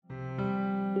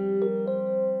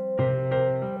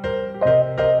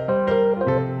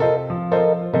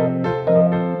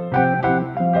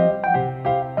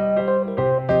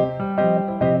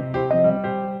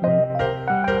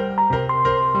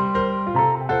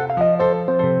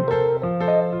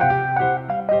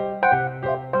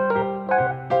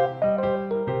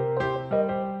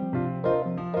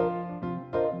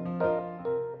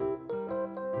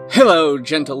Hello,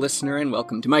 gentle listener, and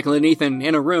welcome to Michael and Ethan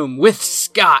in a room with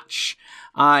Scotch.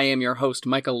 I am your host,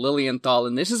 Michael Lilienthal,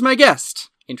 and this is my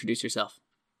guest. Introduce yourself.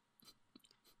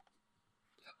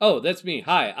 Oh, that's me.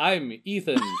 Hi, I'm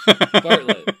Ethan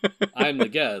Bartlett. I'm the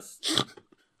guest.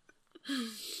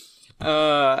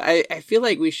 I feel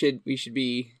like we should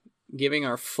be giving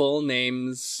our full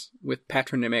names with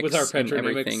patronymics. With our patronymics. And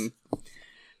everything.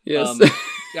 Yes.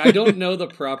 I don't know the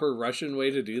proper Russian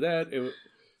way to do that,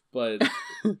 but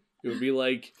it would be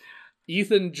like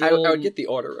Ethan Joel... I would get the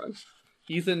order wrong.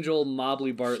 Ethan Joel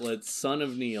Mobley Bartlett, son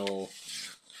of Neil.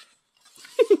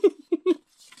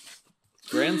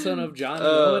 Grandson of John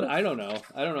Owen? I don't know.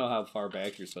 I don't know how far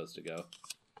back you're supposed to go.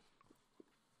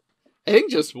 I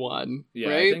think just one, yeah,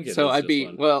 right? I think it so is I'd be,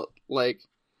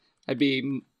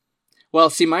 one.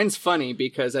 see, mine's funny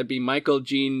because I'd be Michael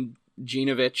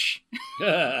Genovich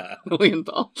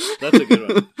Lilienthal. That's a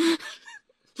good one.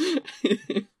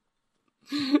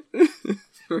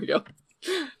 Here we go.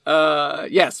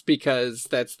 Yes, because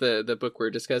that's the book we're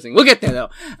discussing. We'll get there,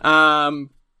 though.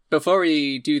 Before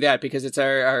we do that, because it's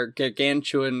our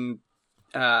gargantuan,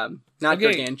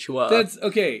 gargantua. That's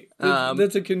okay.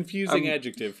 That's a confusing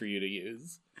adjective for you to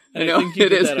use. And I know, think you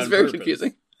it is. It's very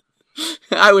confusing.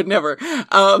 I would never.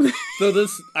 So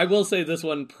I will say this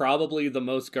one probably the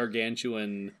most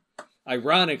gargantuan,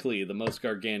 ironically, the most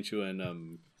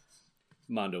gargantuan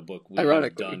Mondo book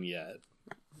we've done yet.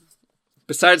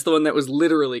 Besides the one that was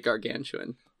literally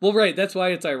gargantuan. Well, right. That's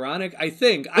why it's ironic. I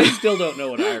still don't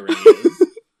know what irony is.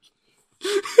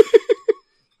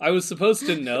 I was supposed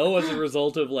to know as a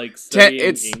result of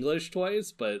studying English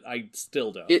twice, but I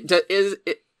still don't.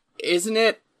 Isn't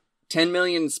it 10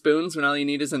 million spoons when all you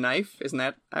need is a knife? Isn't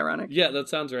that ironic? Yeah, that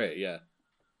sounds right. Yeah.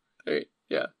 Right,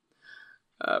 yeah.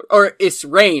 Or it's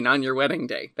rain on your wedding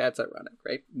day. That's ironic,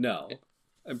 right? No,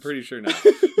 I'm pretty sure not.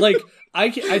 I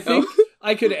think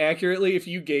I could accurately, if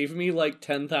you gave me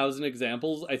 10,000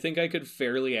 examples, I think I could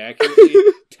fairly accurately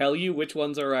tell you which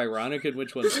ones are ironic and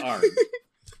which ones aren't.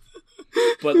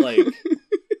 But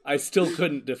I still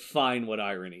couldn't define what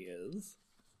irony is.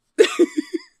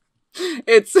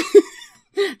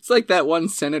 It's like that one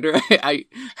senator. I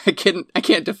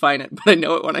can't define it, but I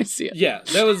know it when I see it. Yeah,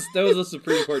 that was a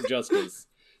Supreme Court justice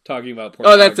talking about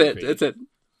pornography. Oh, that's it.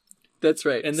 That's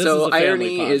right. And so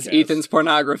irony podcast. Is Ethan's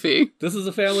pornography. This is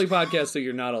a family podcast, so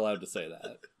you're not allowed to say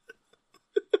that.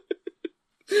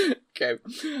 Okay.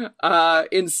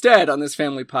 Instead, on this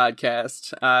family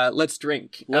podcast, let's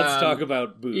drink. Let's talk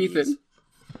about booze. Ethan,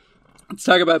 let's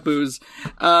talk about booze.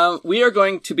 We are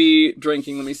going to be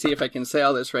drinking, let me see if I can say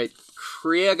all this right,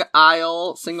 Creag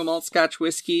Isle single malt Scotch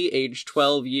whiskey, aged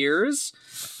 12 years.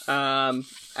 I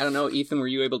don't know, Ethan, were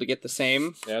you able to get the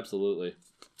same? Absolutely.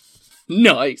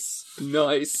 Nice.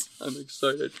 I'm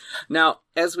excited. Now,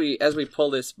 as we pull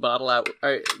this bottle out,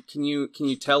 can you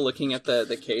tell, looking at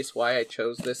the case, why I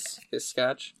chose this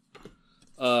Scotch?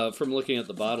 From looking at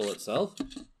the bottle itself?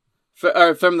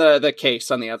 From the case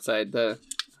on the outside, the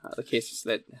case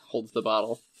that holds the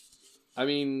bottle. I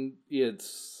mean,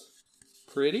 it's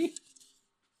pretty.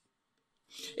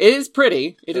 It is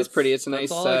pretty. It's a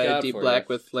nice deep black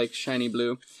with shiny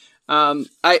blue.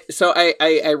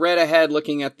 I read ahead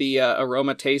looking at the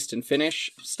aroma, taste, and finish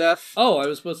stuff. Oh, I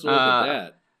was supposed to look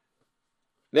at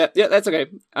that. Yeah, that's okay.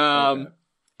 Okay.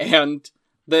 And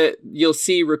you'll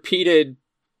see repeated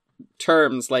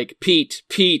terms like peat,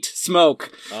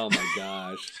 smoke. Oh my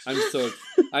gosh.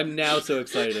 I'm now so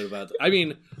excited about that. I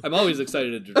mean, I'm always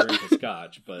excited to drink a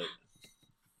Scotch, but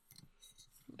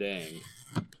dang.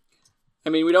 I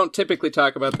mean, we don't typically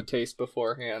talk about the taste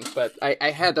beforehand, but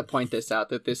I had to point this out,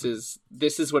 that this is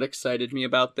what excited me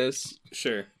about this.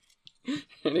 Sure.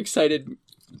 And excited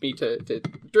me to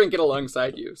drink it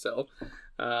alongside you. So,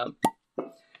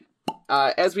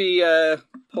 as we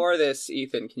pour this,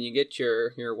 Ethan, can you get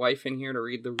your wife in here to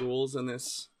read the rules on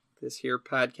this here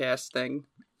podcast thing?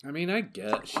 I mean, I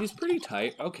get she's pretty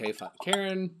tight. Okay, fine.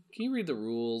 Karen, can you read the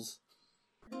rules?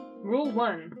 Rule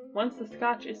 1. Once the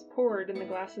Scotch is poured and the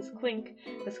glasses clink,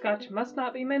 the Scotch must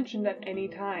not be mentioned at any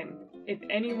time. If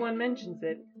anyone mentions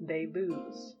it, they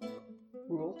lose.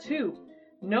 Rule 2.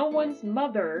 No one's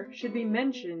mother should be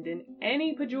mentioned in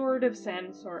any pejorative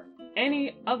sense or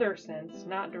any other sense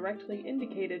not directly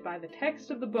indicated by the text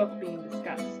of the book being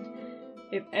discussed.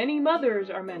 If any mothers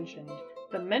are mentioned,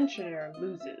 the mentioner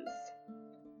loses.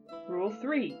 Rule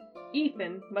 3.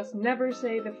 Ethan must never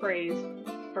say the phrase,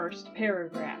 first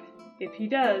paragraph. If he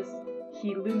does,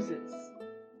 he loses.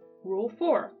 Rule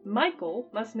 4. Michael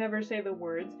must never say the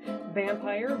words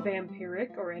vampire,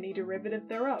 vampiric, or any derivative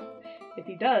thereof. If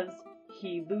he does,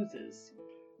 he loses.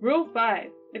 Rule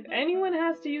 5. If anyone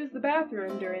has to use the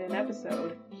bathroom during an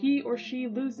episode, he or she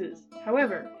loses.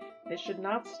 However, this should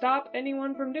not stop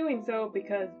anyone from doing so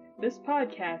because this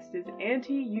podcast is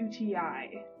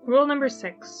anti-UTI. Rule number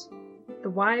 6. The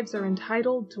wives are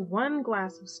entitled to 1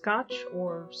 glass of scotch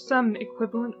or some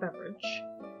equivalent beverage.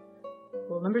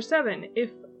 Rule number 7.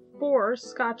 If 4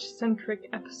 scotch-centric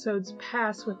episodes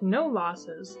pass with no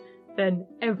losses, then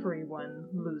everyone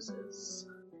loses.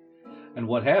 And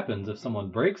what happens if someone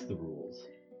breaks the rules?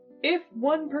 If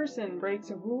one person breaks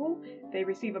a rule, they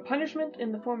receive a punishment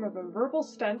in the form of a verbal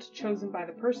stunt chosen by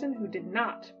the person who did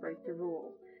not break the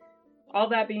rule. All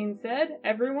that being said,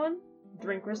 everyone,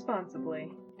 drink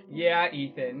responsibly. Yeah,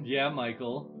 Ethan. Yeah,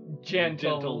 Michael.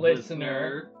 Gentle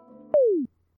listener.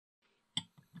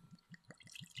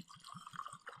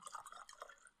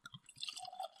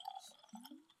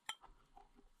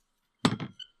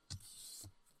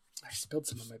 I spilled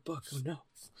some of my book. Oh no.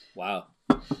 Wow.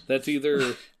 That's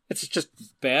either It's just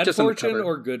bad just on the fortune cover.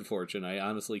 or good fortune. I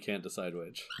honestly can't decide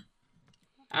which.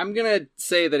 I'm gonna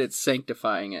say that it's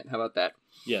sanctifying it. How about that?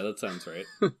 Yeah, that sounds right.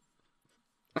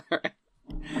 Alright.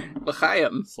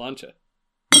 L'chaim. Slancha.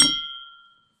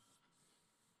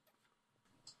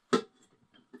 I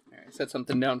set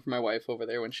something down for my wife over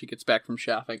there when she gets back from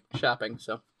shopping,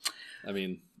 so. I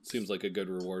mean, seems like a good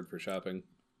reward for shopping.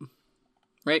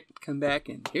 Right? Come back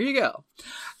and here you go.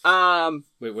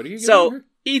 Wait, what are you getting So, here?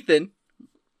 Ethan,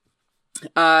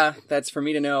 that's for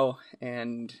me to know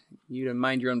and you to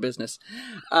mind your own business.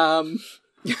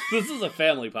 This is a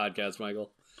family podcast, Michael.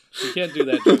 You can't do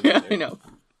that joke. Yeah, I know.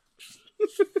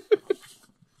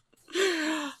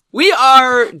 We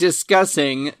are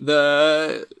discussing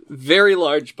the very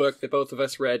large book that both of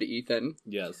us read, Ethan.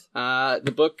 Yes.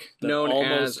 The book That known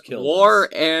almost as killed War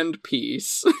us. and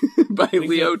Peace by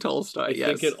Leo Tolstoy. I Yes.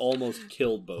 think it almost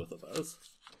killed both of us.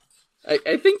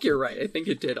 I think you're right. I think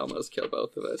it did almost kill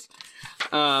both of us.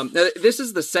 Now, this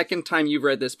is the second time you've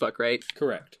read this book, right?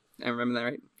 Correct. I remember that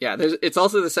right? Yeah, it's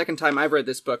also the second time I've read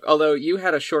this book, although you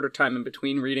had a shorter time in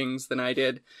between readings than I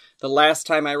did. The last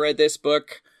time I read this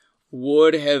book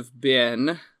would have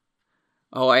been...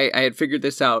 Oh, I had figured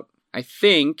this out. I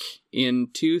think in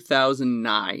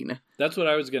 2009. That's what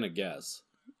I was going to guess.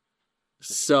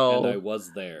 So... And I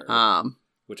was there.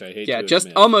 Which I hate yeah, to just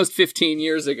admit. almost 15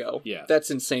 years ago. Yeah.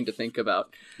 That's insane to think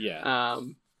about. Yeah, I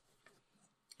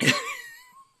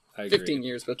I agree. 15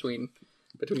 years between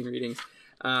readings.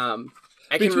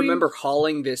 I can remember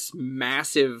hauling this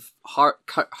massive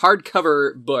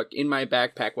hardcover book in my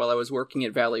backpack while I was working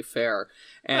at Valley Fair.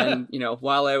 And,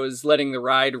 while I was letting the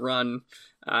ride run,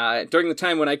 during the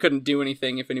time when I couldn't do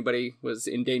anything if anybody was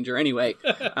in danger anyway,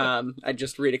 I'd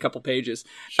just read a couple pages.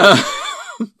 Sure.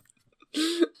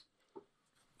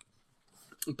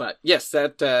 But yes,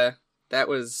 that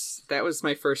was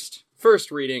my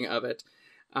first reading of it.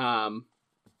 And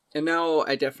now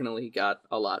I definitely got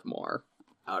a lot more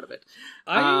out of it.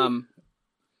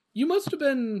 You must have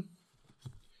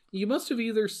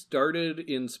either started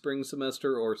in spring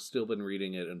semester or still been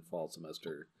reading it in fall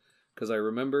semester. Because I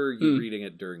remember you reading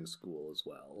it during school as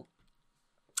well.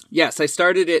 Yes, I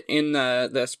started it in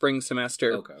the spring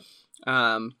semester. Okay.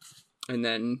 And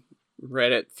then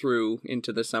read it through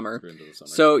into the summer. Summer.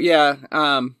 So yeah,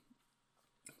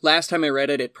 last time I read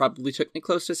it, it probably took me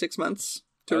close to 6 months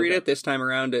to read it. This time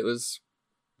around, it was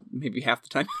maybe half the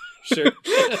time. Sure.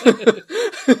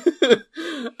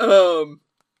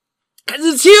 'Cause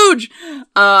it's huge.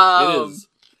 It is.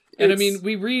 And I mean,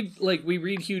 we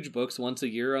read huge books once a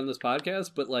year on this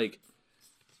podcast, but like,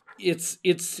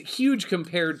 it's huge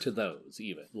compared to those.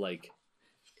 Even like,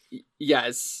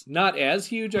 yes, not as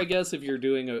huge, I guess, if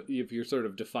you're sort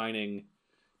of defining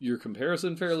your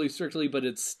comparison fairly strictly, but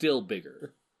it's still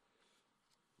bigger.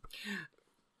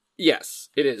 Yes,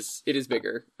 it is. It is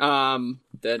bigger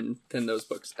than those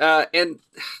books. And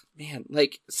man,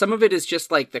 like some of it is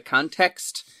just like the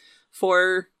context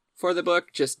for the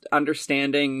book, just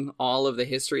understanding all of the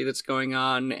history that's going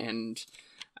on and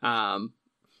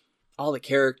all the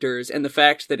characters and the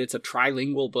fact that it's a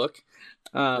trilingual book.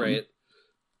 Right.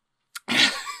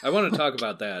 I want to talk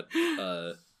about that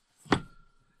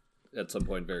at some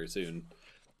point very soon.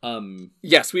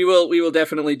 Yes, we will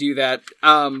definitely do that.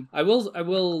 I want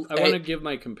to give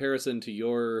my comparison to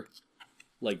your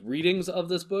like readings of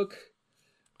this book.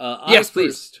 Yes, I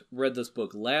please. first read this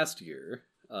book last year.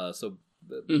 I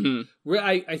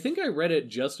think I read it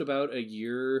just about a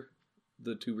year.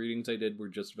 The two readings I did were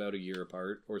just about a year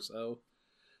apart or so.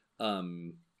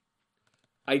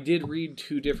 I did read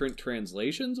two different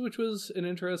translations, which was an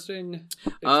interesting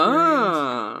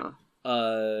experience.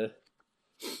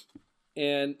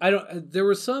 And there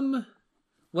was some,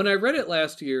 when I read it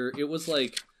last year, it was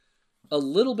like a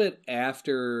little bit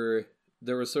after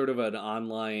there was sort of an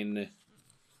online,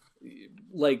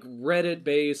 like Reddit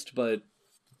based, but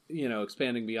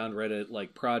expanding beyond Reddit,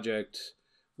 like project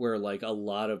where like a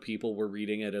lot of people were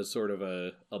reading it as sort of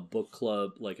a book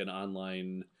club, like an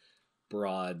online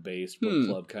broad based book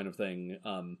club kind of thing.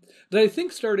 That I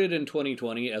think started in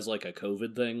 2020 as like a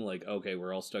COVID thing. Like, okay,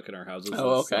 we're all stuck in our houses.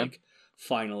 Let's like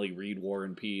finally read War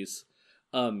and Peace.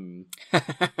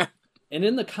 And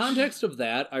in the context of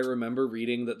that, I remember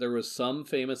reading that there was some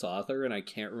famous author, and I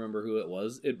can't remember who it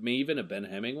was. It may even have been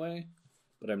Hemingway,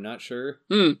 but I'm not sure.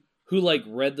 Who like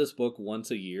read this book once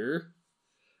a year.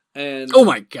 And oh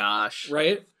my gosh.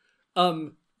 Right?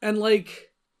 And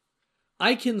like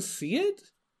I can see it.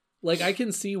 Like I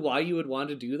can see why you would want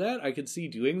to do that. I could see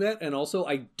doing that, and also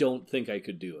I don't think I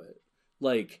could do it.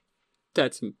 Like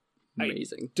that's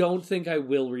amazing. I don't think I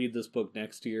will read this book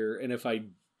next year, and if I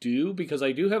do, because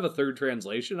I do have a third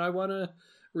translation I want to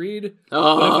read.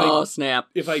 Oh, snap.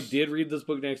 If I did read this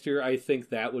book next year, I think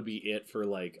that would be it for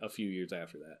like a few years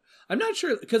after that. I'm not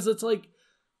sure, because it's like,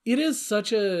 it is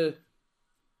such a...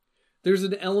 There's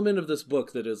an element of this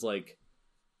book that is like,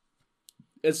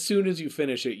 as soon as you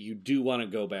finish it, you do want to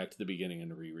go back to the beginning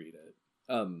and reread it.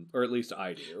 Or at least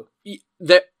I do.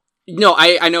 No,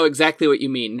 I know exactly what you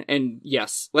mean. And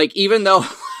yes, like, even though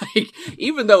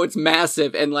it's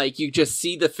massive and like you just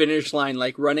see the finish line,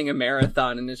 like running a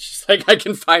marathon, and it's just like, I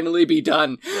can finally be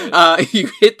done. Right. You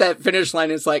hit that finish line,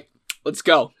 and it's like, let's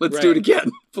go. Let's do it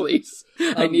again, please.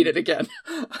 I need it again.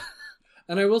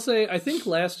 And I will say, I think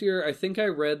last year, I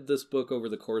read this book over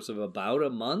the course of about a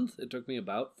month. It took me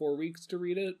about 4 weeks to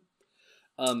read it.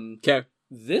 Okay.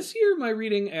 This year, my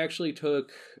reading actually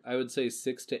took, I would say,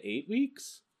 6 to 8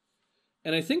 weeks.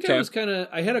 And I think I was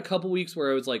I had a couple weeks where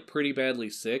I was like pretty badly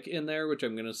sick in there, which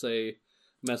I'm going to say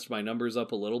messed my numbers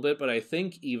up a little bit. But I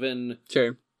think even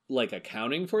like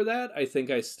accounting for that, I think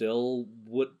I still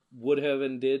would have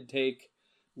and did take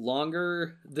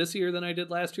longer this year than I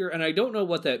did last year. And I don't know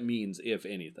what that means, if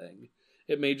anything.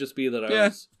 It may just be that I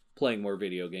was playing more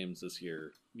video games this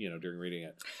year, during reading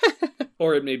it.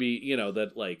 Or it may be,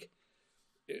 that like,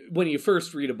 when you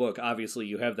first read a book, obviously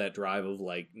you have that drive of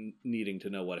like needing to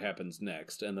know what happens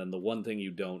next, and then the one thing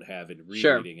you don't have in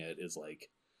rereading it is like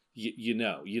you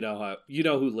know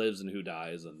who lives and who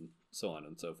dies and so on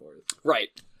and so forth. Right.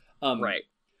 Right.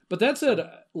 But that said,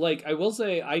 like I will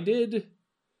say, I did,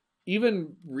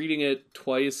 even reading it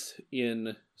twice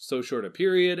in so short a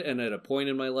period, and at a point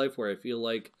in my life where I feel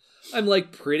like I'm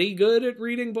like pretty good at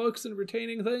reading books and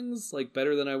retaining things, like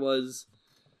better than I was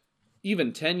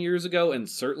even 10 years ago, and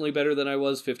certainly better than I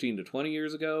was 15 to 20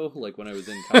 years ago, like when I was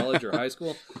in college or high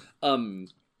school.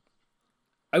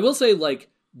 I will say,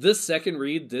 like, this second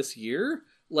read this year,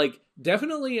 like,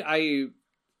 definitely I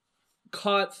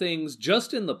caught things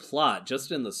just in the plot,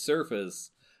 just in the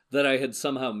surface, that I had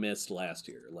somehow missed last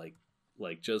year. Like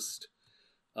just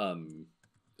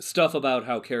stuff about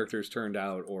how characters turned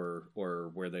out or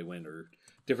where they went, or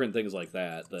different things like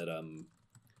that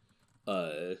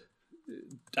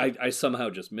I somehow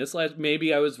just missed last.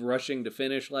 Maybe I was rushing to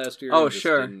finish last year. And just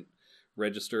didn't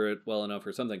register it well enough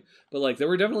or something. But like, there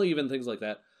were definitely even things like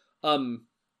that. And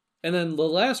then the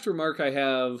last remark I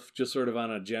have, just sort of on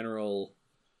a general,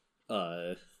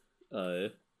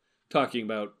 talking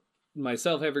about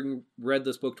myself having read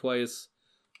this book twice,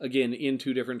 again in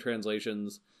 2 different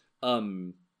translations.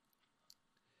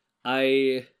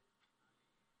 I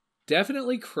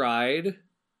definitely cried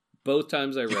both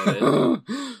times I read it.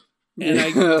 And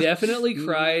I definitely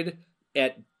cried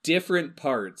at different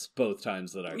parts both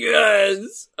times that I read it.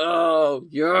 Yes! Oh,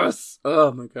 yes!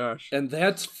 Oh my gosh. And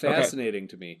that's fascinating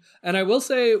to me. And I will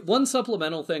say, one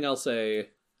supplemental thing I'll say...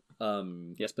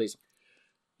 yes, please.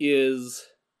 Is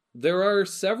there are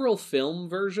several film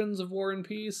versions of War and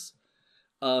Peace.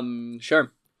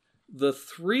 Sure. The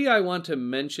 3 I want to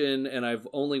mention, and I've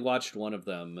only watched one of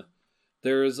them...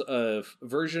 There's a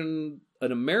version,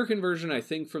 an American version, I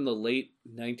think from the late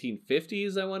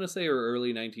 1950s, I want to say, or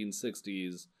early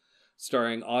 1960s,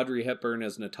 starring Audrey Hepburn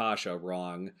as Natasha.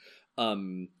 Wrong.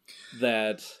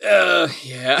 That it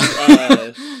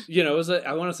was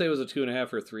I want to say it was a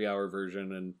 2.5 or 3 hour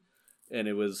version, and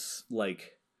it was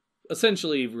like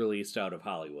essentially released out of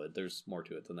Hollywood. There's more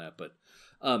to it than that, but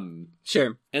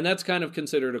sure. And that's kind of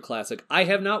considered a classic. I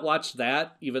have not watched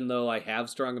that, even though I have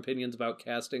strong opinions about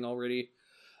casting already.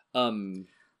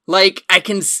 Like, I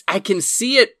can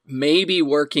see it maybe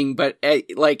working, but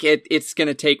it's going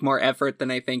to take more effort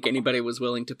than I think anybody was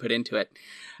willing to put into it.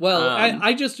 Well,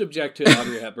 I just object to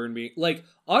Audrey Hepburn being... Like,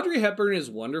 Audrey Hepburn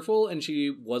is wonderful, and she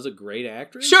was a great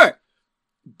actress. Sure.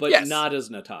 But not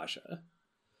as Natasha.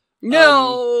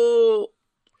 No!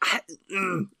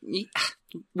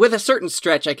 with a certain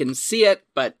stretch, I can see it,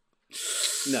 but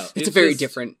no, it's a very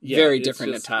different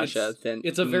Natasha than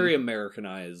it's a very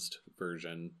Americanized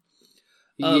version.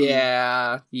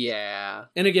 Yeah.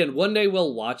 And again, one day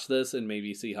we'll watch this and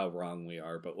maybe see how wrong we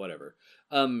are, but whatever.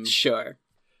 Sure.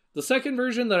 The second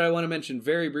version that I want to mention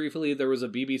very briefly, there was a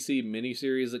BBC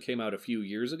miniseries that came out a few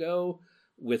years ago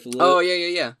with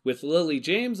with Lily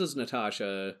James as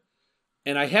Natasha,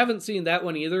 and I haven't seen that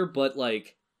one either, but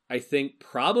like I think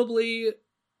probably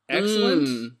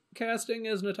excellent casting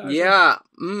as Natasha. Yeah.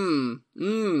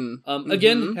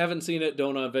 Again, haven't seen it,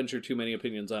 don't venture too many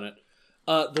opinions on it.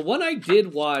 The one I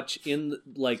did watch in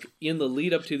the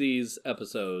lead up to these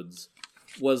episodes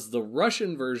was the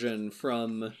Russian version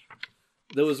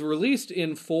that was released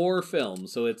in 4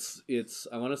 films. So it's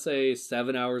I want to say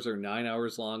 7 hours or 9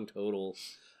 hours long total.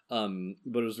 But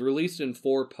it was released in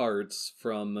 4 parts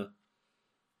from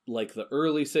like the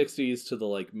early 60s to the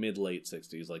like mid-late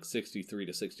 60s, like 63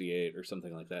 to 68 or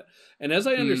something like that. And as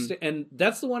I understand, and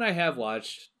that's the one I have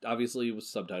watched, obviously with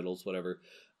subtitles, whatever.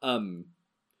 And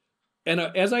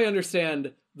as I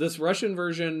understand, this Russian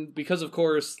version, because of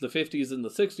course the 50s and the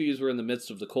 60s were in the midst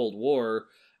of the Cold War,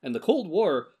 and the Cold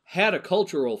War had a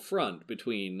cultural front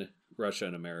between Russia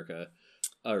and America,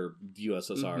 or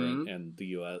USSR and the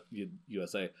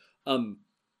USA.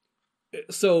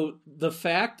 So the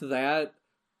fact that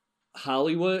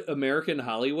American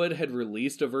Hollywood had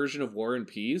released a version of War and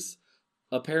Peace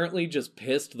apparently just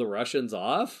pissed the Russians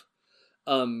off.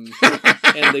 And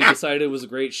they decided it was a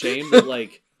great shame that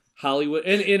like Hollywood,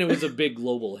 and it was a big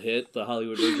global hit, the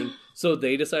Hollywood version. So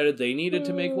they decided they needed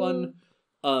to make one.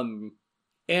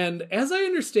 And as I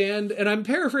understand, and I'm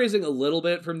paraphrasing a little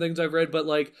bit from things I've read, but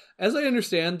like, as I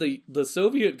understand, the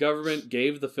Soviet government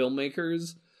gave the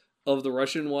filmmakers of the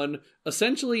Russian one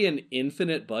essentially an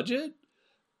infinite budget.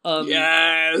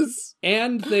 Yes.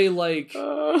 And they like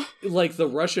the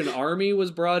Russian army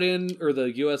was brought in, or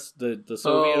the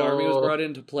Soviet army was brought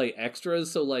in to play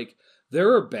extras. So like,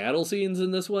 there are battle scenes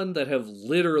in this one that have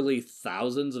literally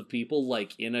thousands of people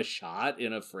like in a shot,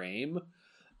 in a frame.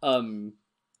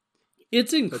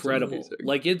 It's incredible.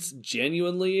 Like, it's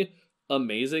genuinely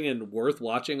amazing and worth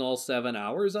watching all 7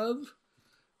 hours of.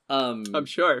 I'm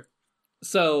sure.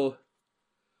 So,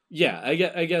 yeah,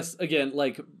 I guess, again,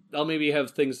 like, I'll maybe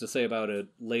have things to say about it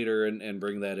later and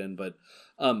bring that in. But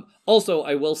also,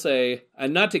 I will say,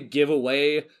 and not to give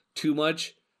away too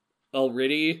much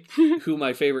already who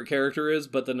my favorite character is,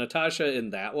 but the Natasha in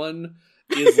that one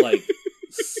is, like,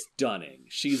 stunning.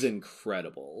 She's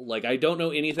incredible. Like, I don't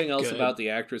know anything else about the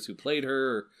actress who played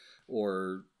her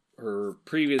or her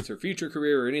previous or future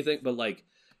career or anything, but like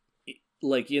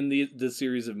in the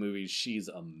series of movies, she's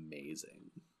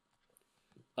amazing.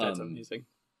 That's amazing.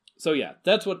 So yeah,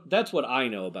 that's what I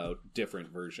know about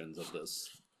different versions of this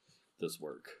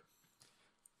work.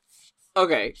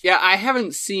 Okay, yeah, I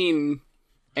haven't seen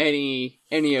any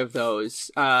of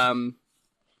those.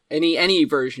 Any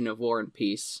version of War and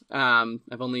Peace.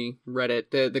 I've only read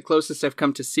it. The closest I've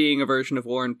come to seeing a version of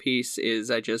War and Peace is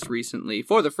I just recently,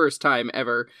 for the first time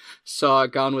ever, saw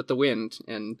Gone with the Wind,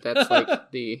 and that's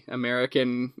like the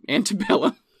American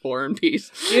antebellum War and Peace.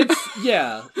 It's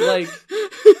like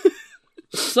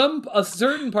a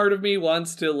certain part of me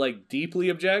wants to like deeply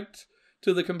object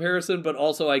to the comparison, but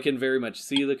also I can very much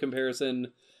see the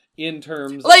comparison in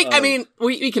terms like of, I mean,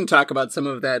 we can talk about some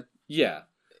of that. Yeah.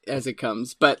 As it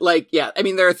comes, but like, yeah, I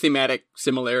mean, there are thematic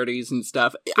similarities and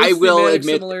stuff. I will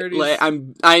admit, like,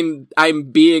 I'm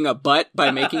being a butt by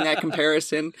making that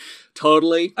comparison.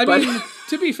 Totally. I mean,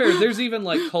 to be fair, there's even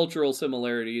like cultural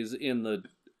similarities in the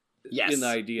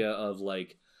idea of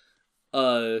like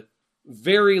a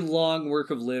very long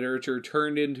work of literature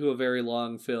turned into a very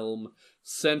long film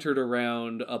centered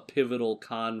around a pivotal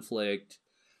conflict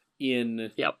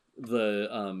in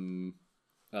the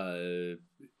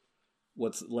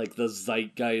what's like the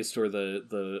zeitgeist or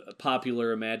the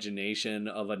popular imagination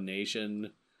of a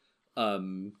nation.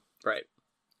 Right.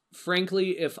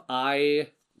 Frankly,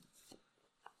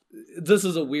 this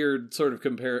is a weird sort of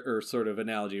sort of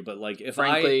analogy, but like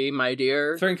frankly, my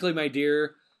dear,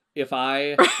 if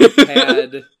I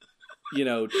had,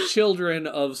 children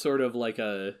of sort of like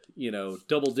a,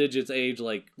 double digits age,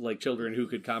 like children who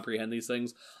could comprehend these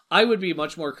things, I would be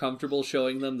much more comfortable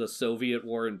showing them the Soviet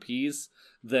War and Peace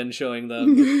than showing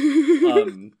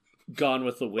them Gone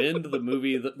with the Wind, the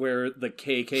movie where the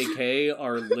KKK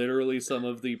are literally some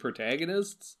of the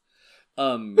protagonists.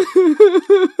 Like,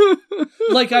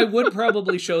 I would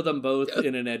probably show them both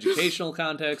in an educational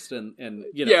context, and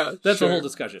that's a whole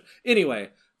discussion. Anyway,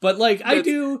 But, like, I That's-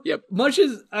 do, yep. much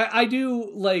as I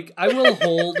do, like, I will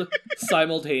hold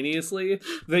simultaneously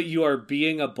that you are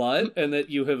being a butt and that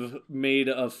you have made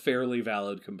a fairly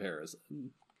valid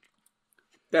comparison.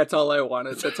 That's all I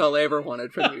wanted. That's all I ever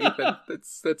wanted from you, Ethan.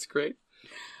 That's great.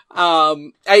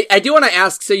 I do want to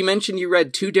ask, so you mentioned you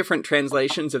read 2 different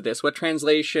translations of this. What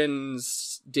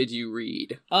translations did you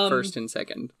read? First and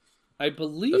second? I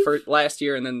believe... The first last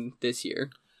year and then this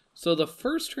year. So the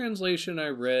first translation I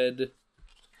read...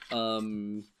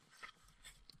 I'm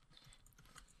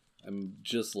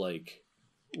just, like,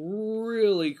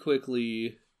 really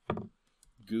quickly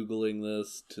Googling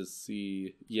this to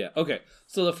see... Yeah, okay.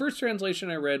 So the first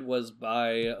translation I read was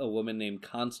by a woman named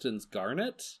Constance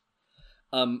Garnett.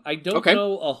 I don't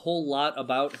know a whole lot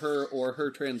about her or her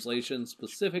translation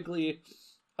specifically,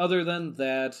 other than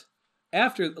that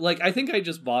after... Like, I think I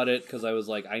just bought it because I was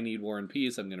like, I need War and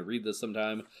Peace, I'm going to read this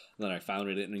sometime. And then I found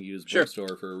it in a used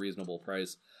bookstore for a reasonable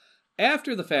price.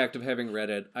 After the fact of having read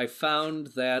it, I found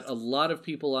that a lot of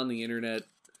people on the internet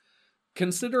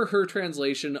consider her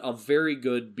translation a very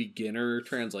good beginner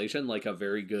translation, like a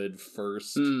very good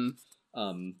first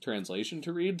translation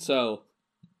to read. So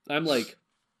I'm like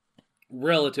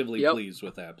relatively pleased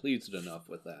with that, pleased enough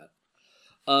with that.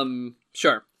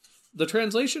 Sure. The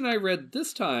translation I read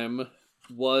this time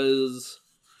was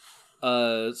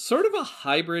sort of a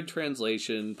hybrid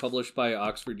translation published by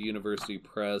Oxford University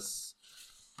Press.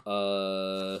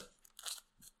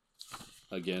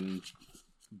 Again,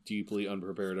 deeply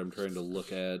unprepared. I'm trying to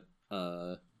look at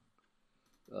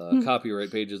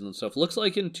copyright pages and stuff. Looks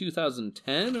like in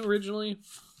 2010 originally.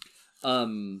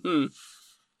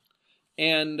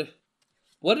 And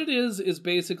what it is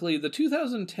basically the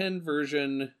 2010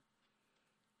 version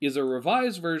is a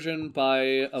revised version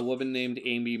by a woman named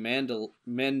Amy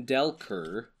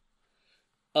Mandelker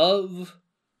of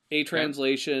a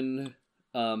translation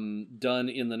done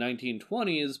in the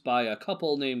 1920s by a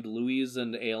couple named Louise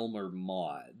and Aylmer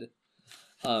Maude.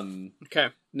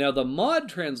 Now, the Maude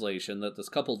translation that this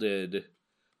couple did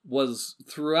was,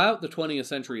 throughout the 20th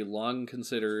century, long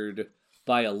considered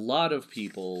by a lot of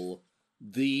people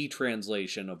the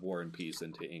translation of War and Peace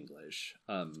into English.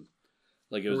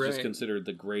 Like, it was just considered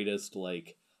the greatest,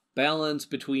 like, balance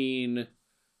between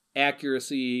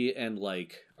accuracy and,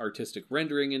 like, artistic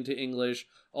rendering into English.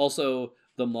 Also,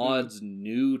 the Maudes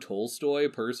knew Tolstoy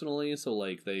personally, so,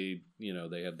 like, they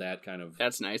have that kind of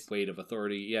That's nice. weight of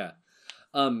authority. Yeah.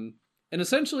 And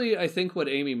essentially, I think what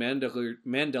Amy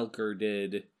Mandelker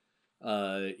did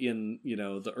in,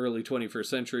 the early 21st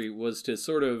century was to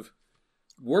sort of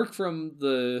work from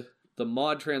the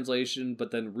Maude translation,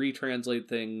 but then retranslate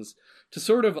things to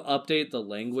sort of update the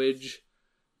language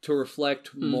to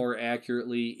reflect more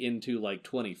accurately into, like,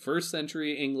 21st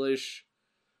century English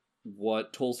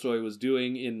what Tolstoy was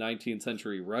doing in 19th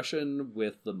century Russian,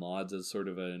 with the Maudes as sort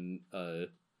of I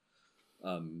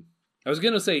was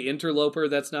going to say interloper,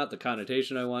 that's not the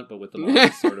connotation I want, but with the Maudes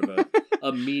as sort of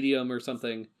a medium or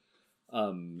something.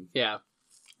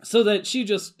 So that she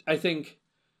just, I think,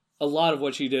 a lot of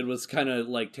what she did was kind of,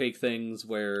 like, take things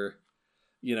where,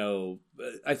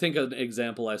 I think an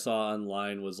example I saw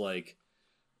online was, like,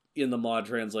 in the Maude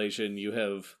translation, you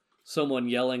have someone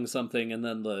yelling something, and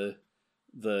then the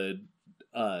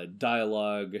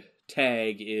dialogue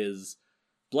tag is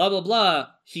blah blah blah,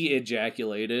 he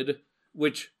ejaculated,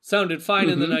 which sounded fine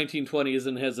in the 1920s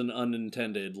and has an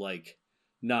unintended, like,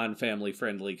 non-family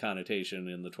friendly connotation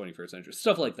in the 21st century,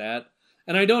 stuff like that.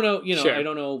 And I don't know, I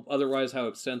don't know otherwise how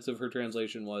extensive her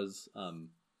translation was,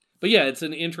 but yeah, it's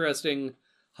an interesting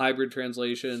hybrid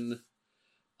translation.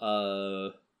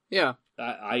 I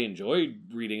enjoyed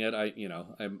reading it.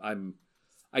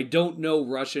 I don't know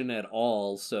Russian at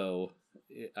all, so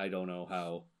I don't know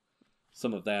how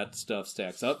some of that stuff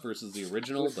stacks up versus the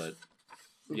original, but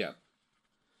yeah.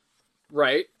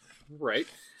 Right. I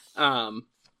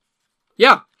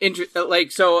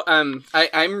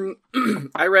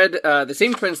read the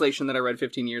same translation that I read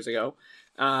 15 years ago,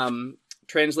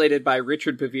 translated by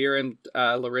Richard Pevere and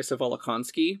Larissa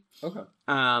Volokonsky. Okay.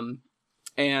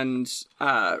 And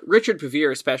Richard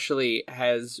Pevere especially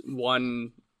has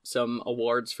won some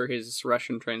awards for his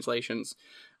Russian translations.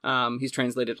 He's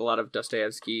translated a lot of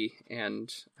Dostoevsky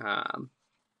and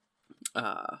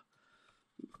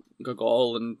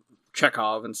Gogol and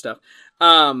Chekhov and stuff.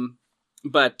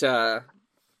 But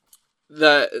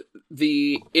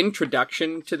the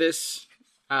introduction to this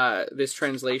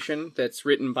translation that's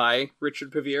written by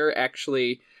Richard Pevere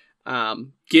actually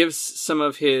gives some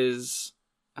of his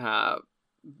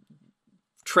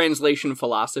translation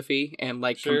philosophy and,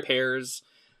 like, compares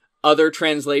other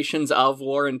translations of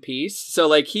War and Peace. So,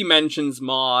 like, he mentions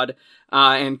Maude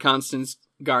and Constance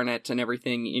Garnet and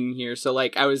everything in here. So,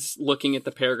 like, I was looking at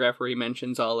the paragraph where he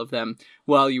mentions all of them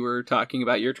while you were talking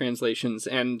about your translations,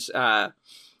 and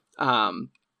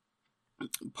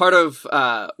part of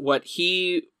what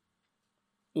he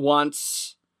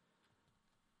wants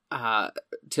well,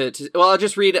 I'll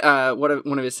just read one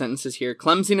of his sentences here.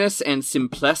 Clumsiness and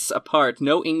simplesse apart,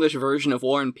 no English version of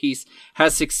War and Peace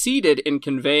has succeeded in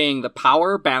conveying the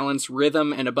power, balance,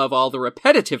 rhythm, and above all, the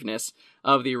repetitiveness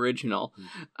of the original.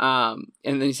 And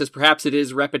then he says, perhaps it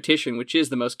is repetition, which is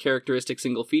the most characteristic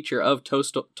single feature of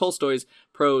Tolstoy's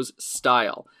prose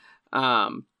style.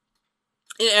 Actually,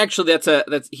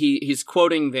 he's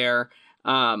quoting there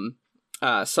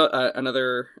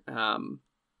another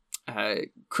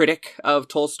critic of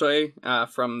Tolstoy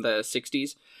from the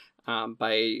 60s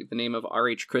by the name of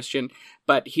R.H. Christian,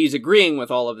 but he's agreeing with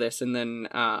all of this, and then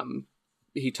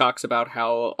he talks about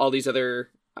how all these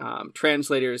other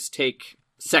translators take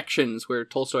sections where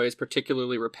Tolstoy is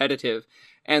particularly repetitive,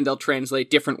 and they'll translate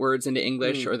different words into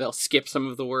English, or they'll skip some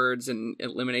of the words and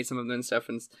eliminate some of them and stuff,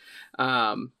 and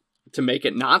to make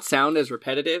it not sound as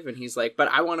repetitive. And he's like, but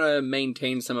I want to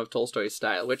maintain some of Tolstoy's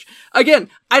style, which, again,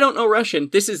 I don't know Russian.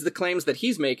 This is the claims that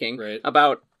he's making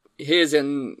about his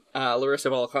and Larissa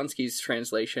Volokonsky's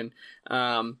translation.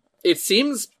 It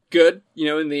seems good,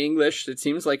 in the English. It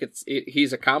seems like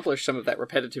he's accomplished some of that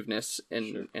repetitiveness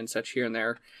and such here and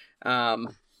there.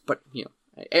 But,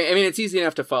 I mean, it's easy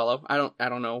enough to follow. I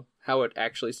don't know how it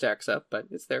actually stacks up, but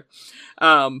it's there.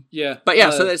 So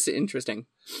that's interesting.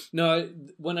 No,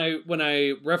 when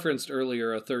I referenced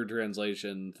earlier a third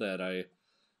translation that I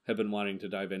have been wanting to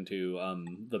dive into,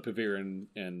 the Pavir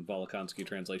and Volokonsky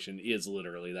translation is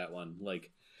literally that one. Like,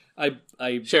 I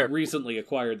recently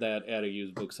acquired that at a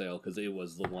used book sale because it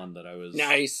was the one that I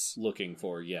was looking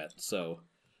for yet. So,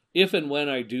 if and when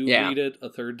I do read it a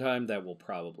third time, that will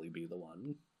probably be the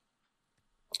one.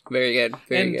 Very good.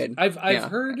 Very good. I've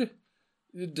heard,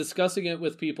 discussing it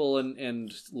with people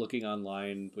and looking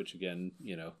online, which again,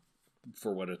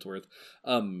 for what it's worth,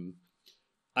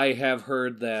 I have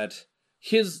heard that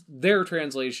their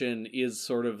translation is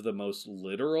sort of the most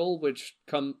literal, which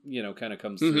kind of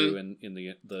comes through in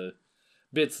the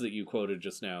bits that you quoted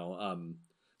just now.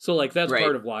 So like that's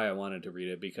part of why I wanted to read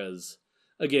it, because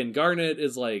again, Garnet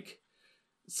is like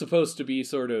supposed to be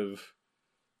sort of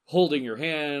holding your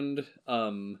hand.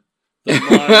 The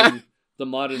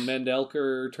modern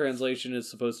Mendelker translation is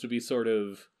supposed to be sort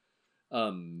of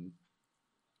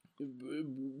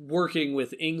working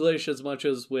with English as much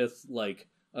as with like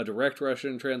a direct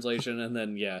Russian translation, and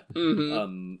then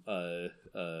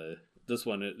this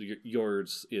one,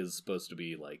 yours is supposed to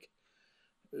be like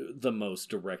the most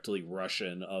directly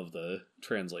Russian of the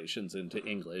translations into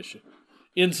English,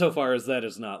 insofar as that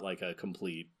is not like a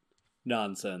complete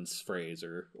nonsense phrase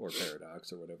or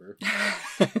paradox or whatever.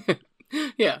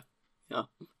 Yeah,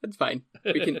 that's fine.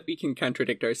 We can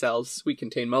contradict ourselves. We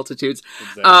contain multitudes.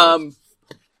 Exactly.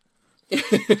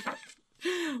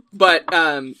 But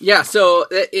so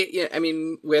I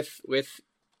mean, with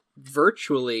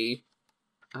virtually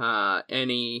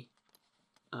any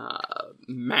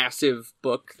massive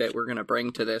book that we're going to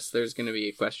bring to this, there's going to be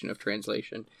a question of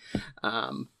translation.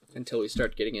 Until we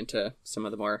start getting into some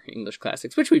of the more English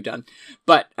classics, which we've done.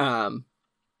 But,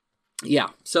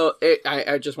 so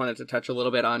I just wanted to touch a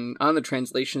little bit on the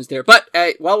translations there. But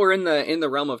while we're in the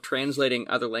realm of translating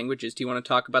other languages, do you want to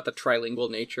talk about the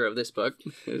trilingual nature of this book?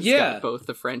 It's got both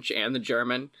the French and the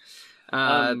German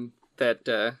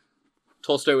that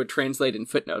Tolstoy would translate in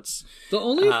footnotes. The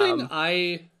only thing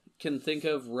I can think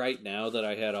of right now that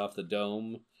I had off the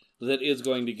dome that is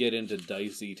going to get into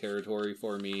dicey territory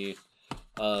for me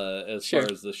as far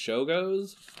as the show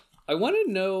goes, I want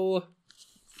to know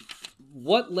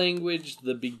what language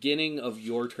the beginning of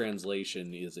your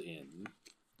translation is in.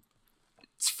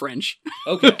 It's French.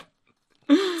 Okay.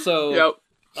 So,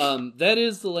 that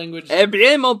is the language... Eh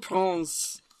bien, mon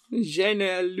prince, je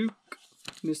ne Luc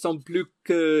ne sont plus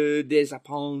que des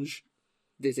appenges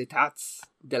des états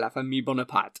de la famille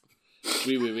Bonaparte.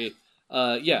 Oui.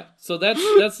 So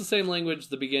that's the same language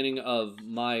the beginning of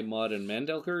my Maud and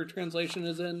Mandelker translation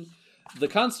is in. The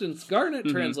Constance Garnet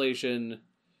translation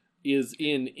is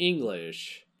in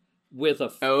English with a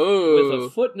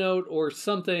footnote or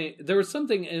something. There was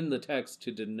something in the text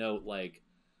to denote like,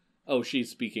 oh, she's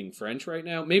speaking French right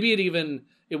now. Maybe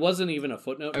it wasn't even a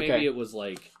footnote. Okay. Maybe it was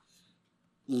like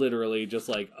literally just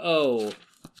like, well,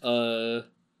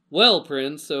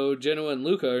 Prince, so Genoa and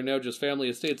Lucca are now just family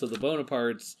estates of the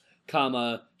Bonapartes,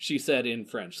 comma, she said in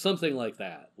French. Something like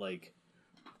that. Like,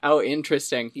 oh,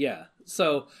 interesting. Yeah.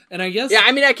 So, and I guess... Yeah,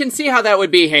 I mean, I can see how that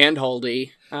would be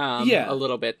hand-holdy a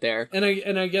little bit there. And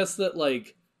I guess that,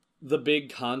 like, the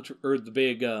big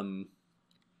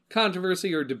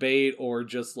controversy or debate or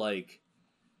just like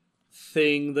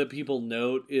thing that people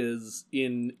note is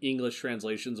in English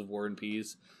translations of War and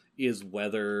Peace is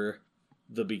whether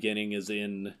the beginning is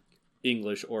in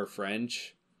English or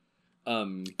French.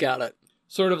 Got it.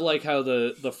 Sort of like how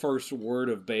the first word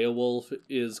of Beowulf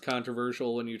is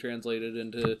controversial when you translate it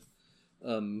into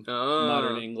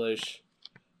modern English.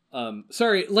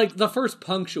 Sorry, like the first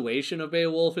punctuation of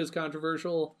Beowulf is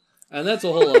controversial, and that's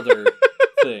a whole other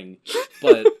thing.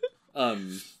 But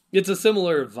it's a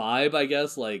similar vibe, I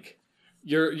guess. Like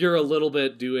you're a little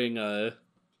bit doing a,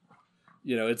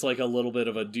 it's like a little bit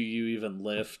of a do you even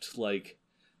lift like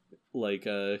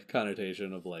a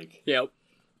connotation of like. Yep.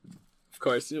 Of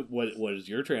course. What is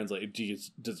your translation?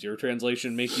 Does your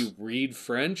translation make you read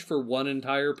French for one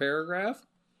entire paragraph?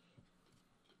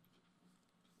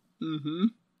 Mm-hmm.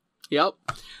 Yep.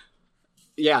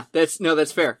 Yeah, that's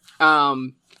fair.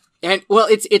 And well,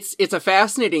 it's a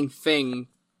fascinating thing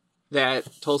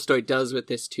that Tolstoy does with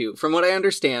this too. From what I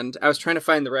understand, I was trying to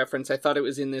find the reference. I thought it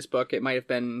was in this book. It might have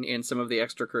been in some of the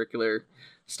extracurricular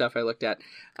stuff I looked at.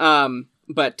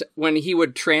 But when he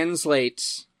would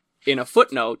translate in a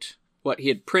footnote what he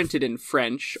had printed in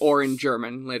French or in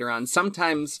German later on,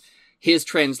 sometimes his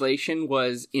translation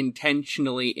was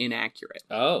intentionally inaccurate.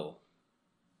 Oh.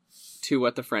 To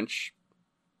what the French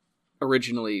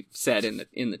originally said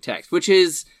in the text, which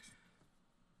is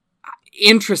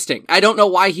interesting. I don't know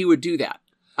why he would do that.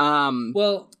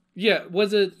 Well, yeah,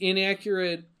 was it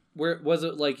inaccurate? Was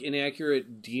it like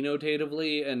inaccurate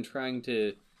denotatively and trying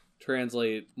to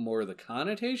translate more of the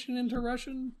connotation into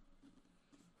Russian?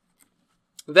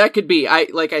 That could be. I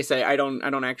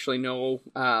don't actually know.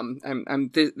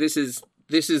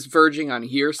 This is verging on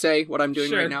hearsay, what I'm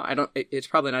doing right now. It's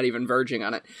probably not even verging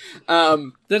on it.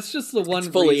 That's just the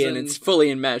one reason. It's fully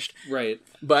enmeshed. Right.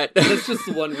 But that's just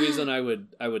the one reason I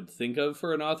would think of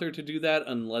for an author to do that,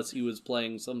 unless he was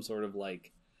playing some sort of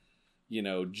like,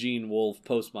 Gene Wolfe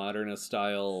postmodernist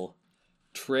style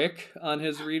trick on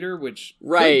his reader, which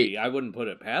could be. I wouldn't put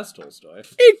it past Tolstoy.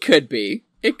 It could be.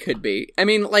 I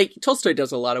mean, like, Tolstoy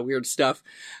does a lot of weird stuff,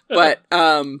 but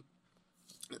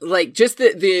like, just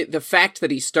the fact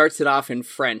that he starts it off in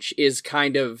French is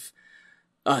kind of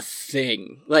a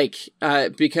thing. Like,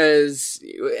 because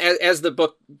as the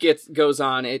book goes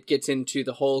on, it gets into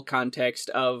the whole context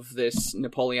of this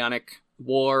Napoleonic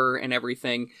War and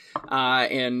everything.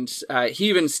 And he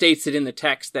even states it in the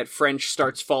text that French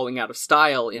starts falling out of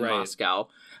style in Moscow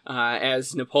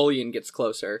as Napoleon gets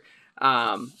closer.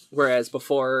 Whereas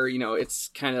before, it's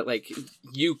kind of like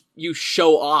you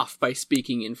show off by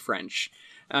speaking in French.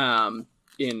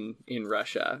 In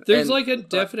Russia, there's like a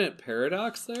definite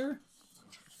paradox there.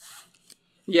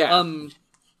 Yeah.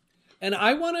 And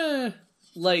I want to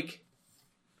like,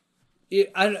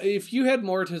 if you had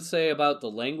more to say about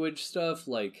the language stuff,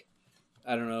 like,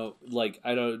 I don't know, like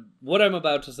what I'm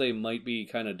about to say might be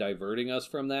kind of diverting us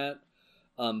from that.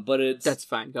 But that's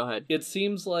fine. Go ahead. It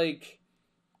seems like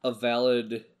a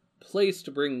valid place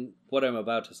to bring what I'm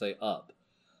about to say up,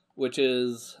 which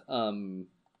is,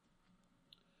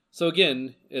 so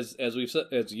again, as we've said,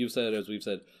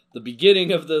 the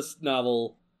beginning of this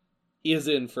novel is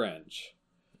in French.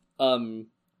 And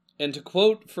to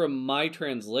quote from my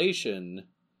translation,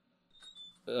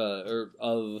 my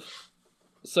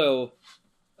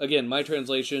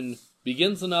translation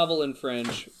begins the novel in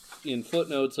French. In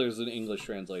footnotes, there's an English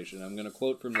translation. I'm going to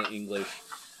quote from the English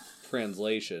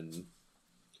translation.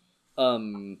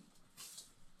 And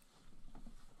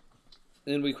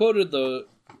we quoted the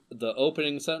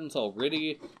opening sentence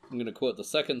already. I'm going to quote the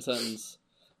second sentence.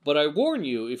 But I warn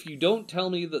you, if you don't tell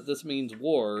me that this means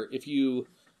war, if you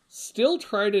still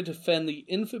try to defend the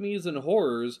infamies and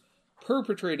horrors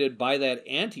perpetrated by that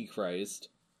Antichrist,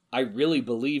 I really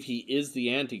believe he is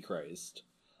the Antichrist.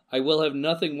 I will have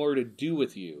nothing more to do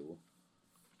with you.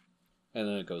 And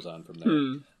then it goes on from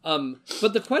there.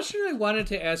 But the question I wanted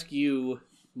to ask you,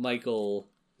 Michael,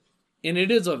 and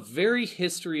it is a very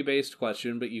history-based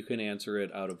question, but you can answer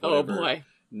it out of whatever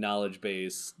knowledge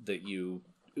base that you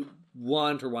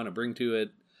want to bring to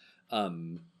it.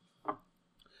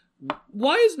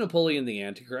 Why is Napoleon the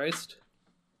Antichrist?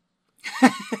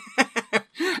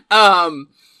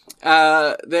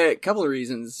 The couple of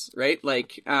reasons, right?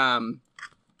 Like,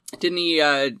 didn't he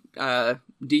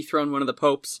dethrone one of the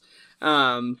popes?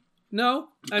 No,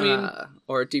 I mean,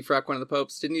 or defrock one of the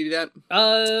popes. Didn't he do that?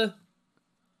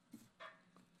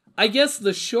 I guess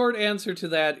the short answer to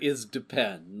that is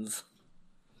depends.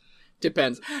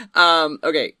 Depends.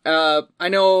 Okay. I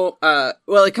know,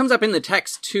 well, it comes up in the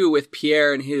text too with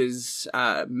Pierre and his,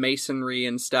 masonry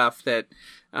and stuff that,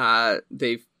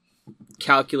 they've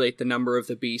calculate the number of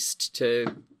the beast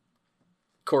to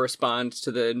correspond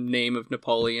to the name of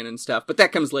Napoleon and stuff, but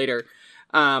that comes later.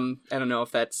 I don't know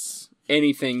if that's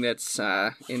anything that's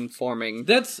informing.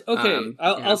 That's okay.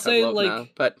 I'll say Pavlovna,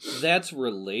 but that's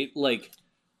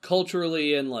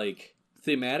culturally and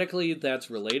thematically that's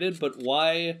related. But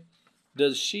why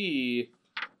does she,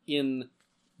 in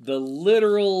the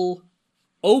literal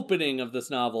opening of this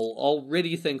novel,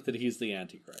 already think that he's the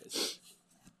Antichrist?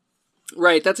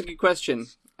 Right, that's a good question.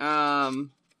 I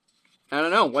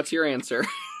don't know. What's your answer?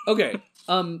 Okay.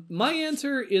 My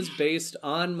answer is based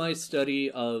on my study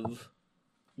of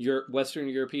Western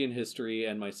European history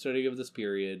and my study of this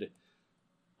period.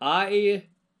 I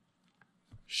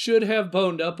should have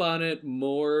boned up on it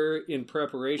more in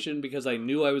preparation because I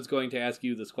knew I was going to ask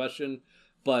you this question,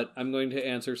 but I'm going to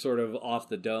answer sort of off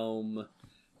the dome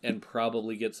and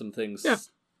probably get some things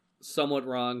somewhat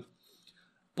wrong.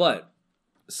 But,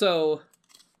 so,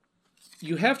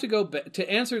 you have to go back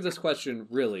to answer this question,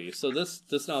 really. So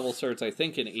this novel starts, I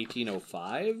think, in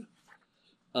 1805.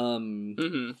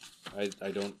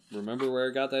 I don't remember where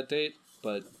I got that date,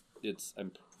 but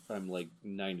I'm like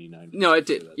 99%. No, it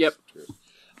did. Yep. True.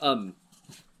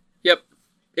 Yep.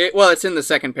 It's in the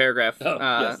second paragraph.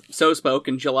 Yes. So spoke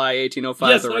in July 1805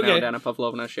 Yes, the renowned Anna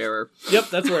Pavlovna Scherer. Yep,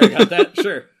 that's where I got that.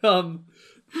 Sure.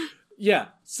 Yeah.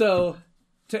 So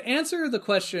to answer the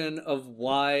question of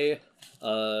why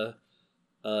Anna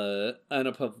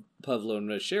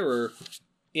Pavlovna Scherer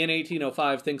in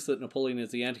 1805 thinks that Napoleon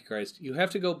is the Antichrist, you have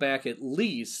to go back at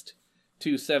least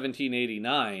to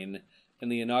 1789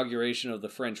 and the inauguration of the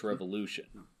French Revolution.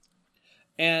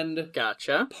 And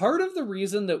Gotcha. part of the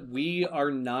reason that we are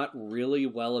not really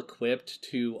well equipped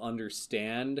to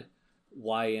understand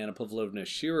why Anna Pavlovna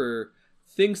Scherer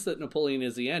thinks that Napoleon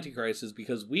is the Antichrist is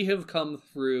because we have come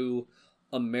through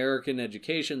American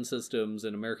education systems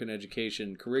and American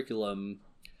education curriculum,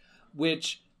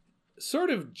 which, sort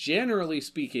of generally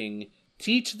speaking,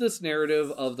 teach this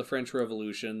narrative of the French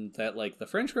Revolution that, the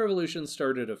French Revolution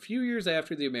started a few years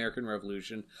after the American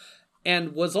Revolution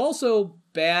and was also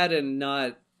bad and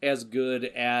not as good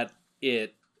at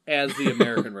it as the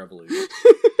American Revolution.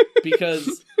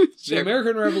 Because the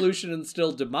American Revolution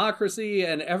instilled democracy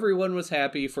and everyone was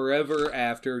happy forever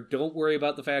after. Don't worry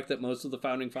about the fact that most of the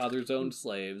founding fathers owned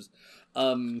slaves.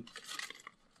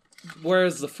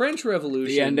 Whereas the French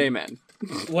Revolution... The end, amen.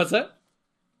 What's that?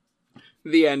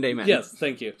 The end, amen. Yes,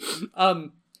 thank you.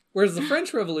 Whereas the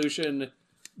French Revolution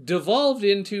devolved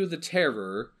into the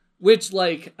Terror, which,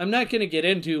 I'm not going to get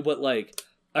into, but,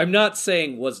 I'm not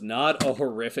saying was not a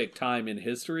horrific time in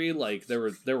history. There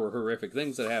were horrific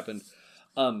things that happened.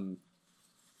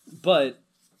 But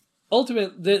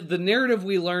ultimately, the narrative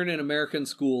we learn in American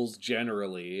schools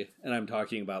generally, and I'm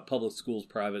talking about public schools,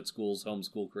 private schools,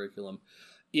 homeschool curriculum,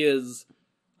 is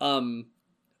out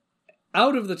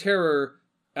of the Terror,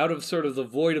 out of sort of the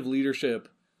void of leadership,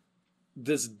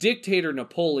 this dictator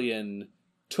Napoleon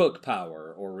took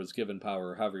power, or was given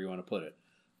power, however you want to put it.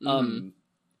 Mm-hmm.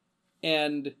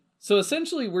 And so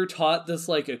essentially we're taught this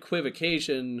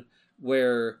equivocation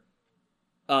where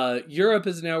Europe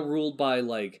is now ruled by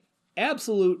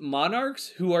absolute monarchs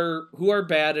who are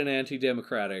bad and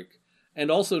anti-democratic,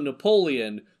 and also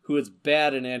Napoleon, who is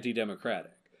bad and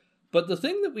anti-democratic. But the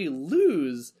thing that we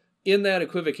lose in that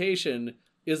equivocation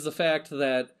is the fact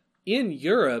that in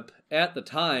Europe at the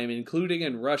time, including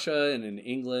in Russia and in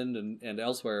England and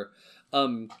elsewhere,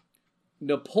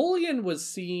 Napoleon was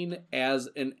seen as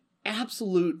an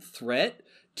absolute threat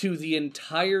to the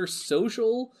entire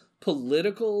social,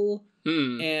 political,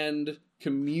 and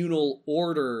communal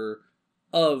order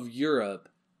of Europe,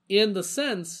 in the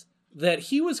sense that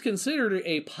he was considered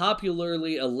a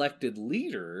popularly elected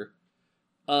leader,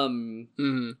 and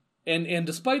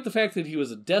despite the fact that he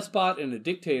was a despot and a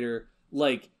dictator,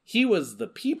 he was the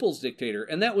people's dictator,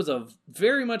 and that was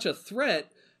very much a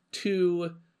threat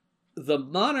to the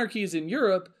monarchies in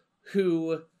Europe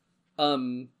who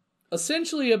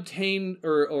essentially obtained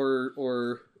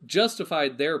or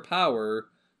justified their power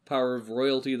of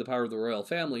royalty, the power of the royal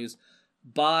families,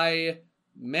 by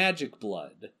magic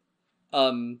blood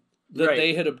that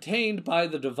they had obtained by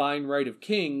the divine right of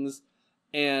kings,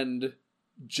 and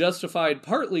justified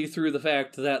partly through the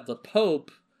fact that the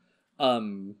Pope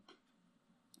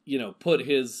put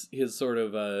his sort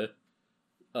of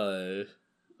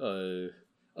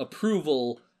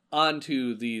approval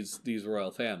onto these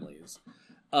royal families.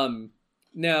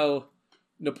 Now,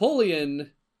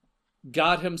 Napoleon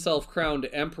got himself crowned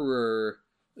emperor.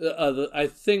 I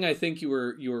think you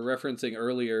were referencing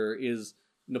earlier is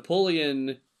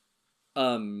Napoleon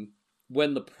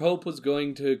when the Pope was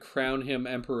going to crown him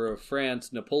Emperor of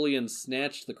France, Napoleon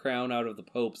snatched the crown out of the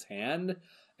Pope's hand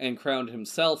and crowned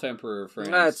himself Emperor of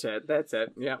France. That's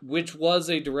it, yeah. Which was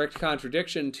a direct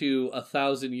contradiction to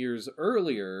 1,000 years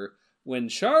earlier, when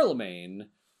Charlemagne,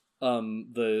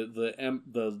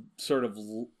 the sort of...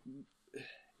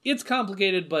 It's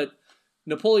complicated, but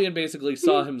Napoleon basically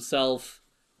saw himself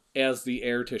as the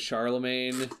heir to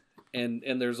Charlemagne,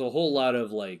 and there's a whole lot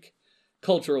of, like,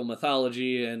 cultural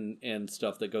mythology and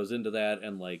stuff that goes into that,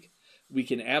 and, like, we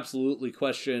can absolutely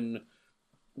question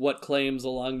what claims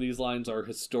along these lines are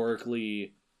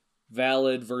historically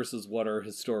valid versus what are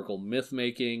historical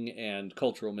myth-making and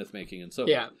cultural myth-making and so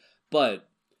forth. But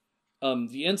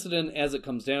the incident, as it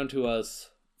comes down to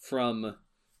us from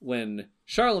when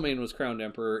Charlemagne was crowned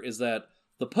emperor, is that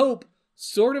the Pope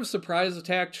sort of surprise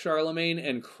attacked Charlemagne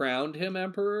and crowned him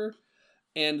emperor,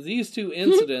 and these two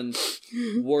incidents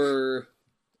were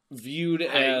viewed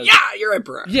as... you're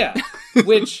emperor! Yeah,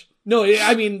 which... No,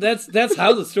 I mean, that's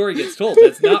how the story gets told.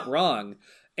 That's not wrong.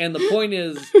 And the point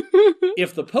is,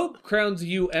 if the Pope crowns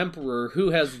you emperor,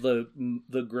 who has the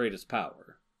greatest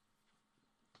power?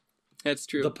 That's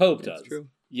true. The Pope That's does. True.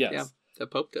 Yes. Yeah, the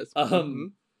Pope does.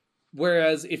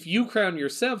 Whereas if you crown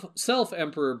yourself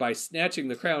emperor by snatching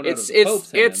the crown out of the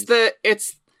Pope's hand,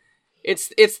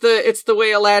 it's the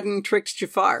way Aladdin tricks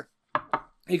Jafar.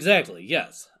 Exactly.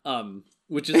 Yes.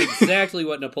 Which is exactly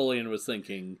what Napoleon was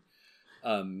thinking.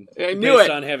 I knew based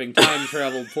it. on having time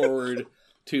traveled forward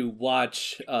to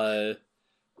watch the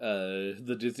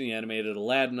Disney animated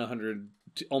Aladdin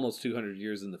almost 200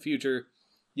 years in the future.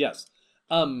 Yes.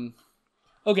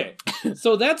 Okay.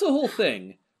 So that's a whole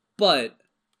thing, but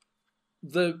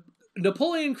the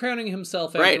Napoleon crowning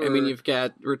himself emperor... Right. I mean, you've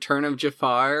got Return of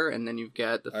Jafar, and then you've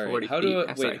got the 40 How feet. do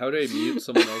I mute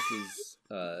someone else's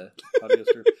audio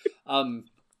stream?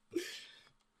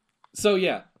 So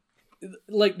yeah.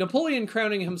 Like, Napoleon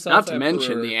crowning himself Not to emperor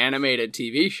mention the animated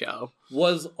TV show.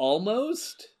 was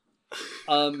almost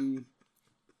like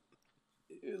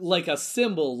a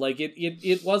symbol. Like,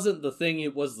 it wasn't the thing,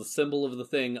 it was the symbol of the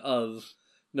thing of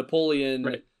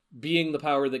Napoleon being the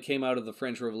power that came out of the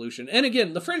French Revolution. And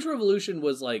again, the French Revolution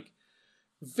was, like,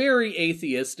 very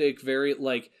atheistic, very,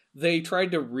 like, they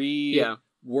tried to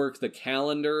work the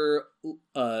calendar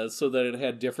so that it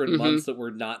had different months that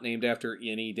were not named after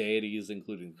any deities,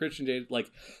 including Christian deities.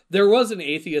 Like, there was an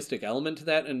atheistic element to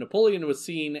that, and Napoleon was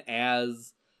seen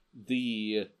as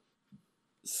the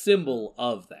symbol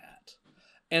of that.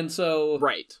 And so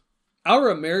our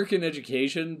American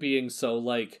education being so,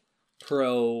 like,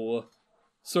 pro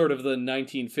sort of the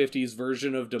 1950s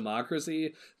version of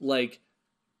democracy, like,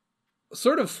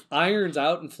 sort of irons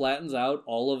out and flattens out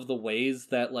all of the ways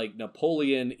that, like,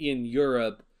 Napoleon in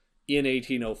Europe in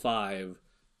 1805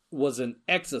 was an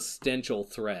existential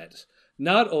threat,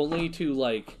 not only to,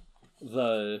 like,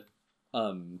 the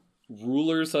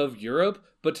rulers of Europe,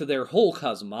 but to their whole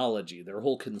cosmology, their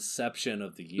whole conception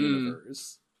of the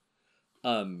universe.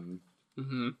 And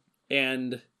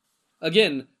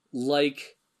again,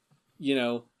 like, you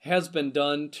know, has been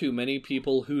done to many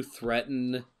people who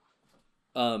threaten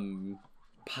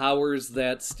powers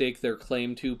that stake their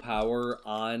claim to power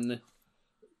on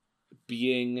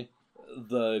being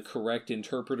the correct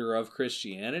interpreter of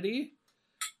Christianity.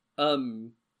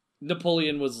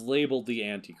 Napoleon was labeled the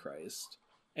Antichrist.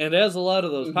 And as a lot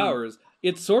of those powers,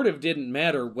 it sort of didn't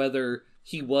matter whether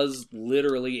he was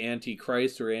literally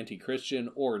anti-Christ or anti-Christian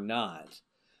or not.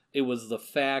 It was the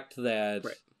fact that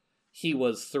he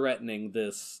was threatening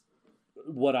this,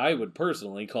 what I would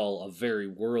personally call a very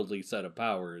worldly set of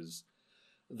powers,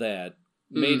 that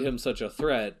made him such a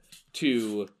threat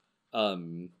to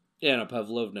Anna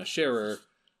Pavlovna Scherer,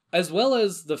 as well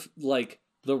as the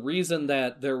reason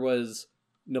that there was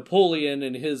Napoleon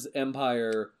and his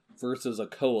empire versus a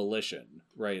coalition,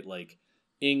 right? Like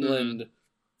England,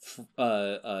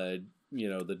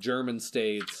 the German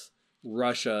states,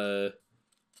 Russia,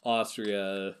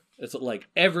 Austria. It's like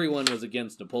everyone was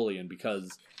against Napoleon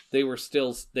because they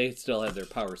still had their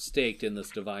power staked in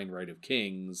this divine right of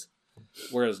kings,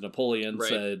 whereas Napoleon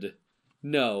said,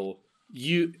 no,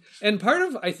 you... And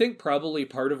I think probably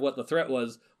part of what the threat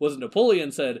was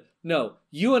Napoleon said, no,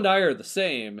 you and I are the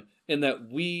same in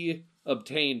that we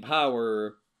obtain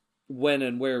power when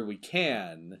and where we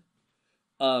can,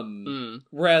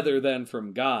 rather than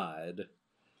from God.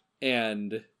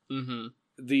 And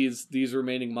these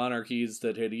remaining monarchies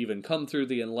that had even come through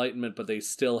the Enlightenment, but they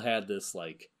still had this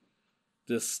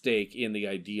stake in the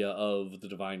idea of the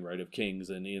divine right of kings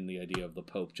and in the idea of the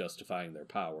Pope justifying their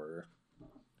power.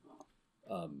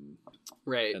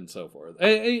 And so forth.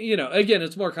 You know, again,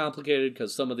 it's more complicated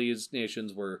because some of these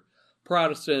nations were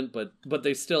Protestant, but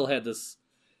they still had this.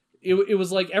 It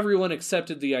was like everyone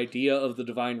accepted the idea of the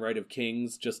divine right of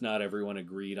kings, just not everyone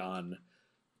agreed on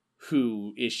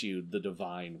who issued the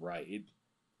divine right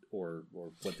or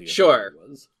what the authority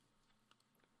was.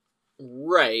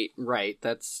 Right.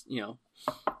 That's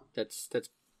that's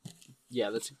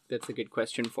a good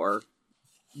question for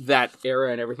that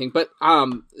era and everything. But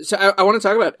so I want to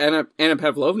talk about Anna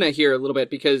Pavlovna here a little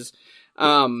bit, because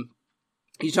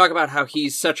you talk about how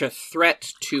he's such a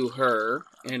threat to her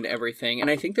and everything, and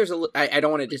I think there's I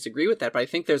don't want to disagree with that, but I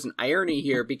think there's an irony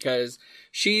here, because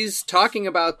she's talking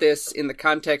about this in the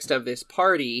context of this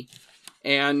party,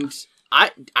 and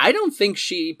I don't think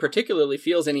she particularly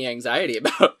feels any anxiety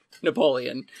about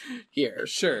Napoleon here.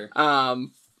 Sure.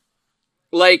 And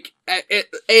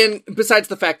besides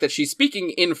the fact that she's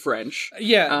speaking in French,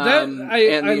 and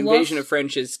the invasion of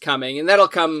French is coming, and that'll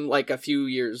come like a few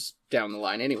years down the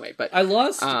line anyway. But I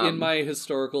lost in my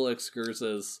historical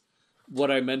excursus. What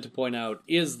I meant to point out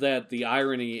is that the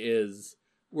irony is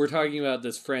we're talking about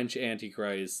this French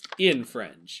Antichrist in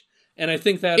French, and I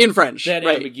think that in French, that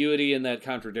right. ambiguity and that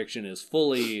contradiction is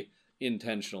fully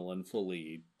intentional and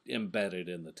fully embedded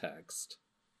in the text.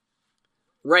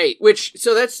 Right,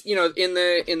 so that's, in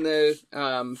the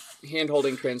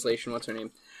hand-holding translation, what's her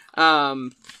name?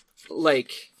 I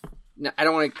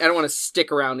don't want to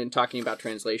stick around in talking about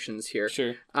translations here.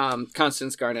 Sure.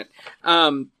 Constance Garnett.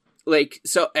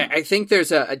 So I think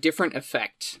there's a different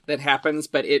effect that happens,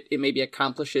 but it maybe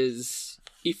accomplishes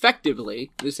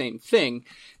effectively the same thing.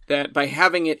 That by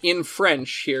having it in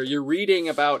French here, you're reading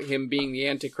about him being the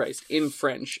Antichrist in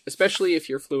French, especially if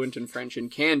you're fluent in French and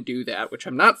can do that, which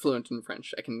I'm not fluent in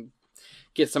French. I can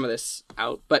get some of this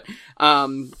out. But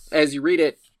as you read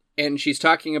it, and she's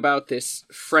talking about this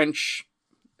French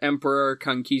emperor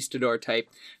conquistador type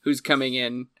who's coming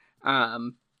in.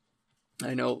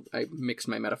 I know I mixed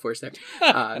my metaphors there.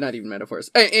 Not even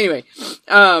metaphors. Anyway,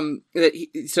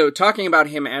 so talking about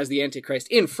him as the Antichrist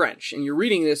in French, and you're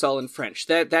reading this all in French,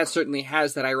 that certainly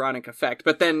has that ironic effect.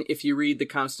 But then if you read the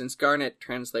Constance Garnett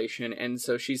translation, and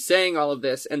so she's saying all of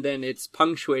this, and then it's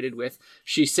punctuated with,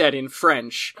 she said in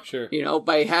French. Sure.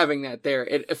 By having that there,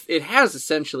 it has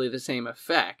essentially the same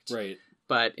effect. Right.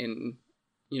 But in,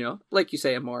 like you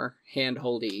say, a more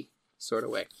hand-holdy sort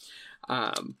of way.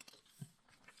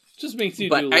 Just makes you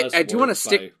do less I do want to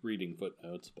stick by reading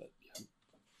footnotes, but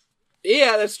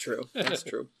yeah, that's true. That's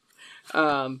true.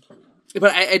 But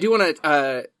I do want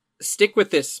to stick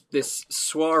with this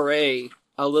soiree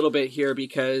a little bit here,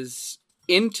 because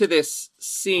into this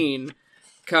scene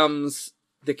comes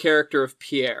the character of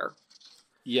Pierre.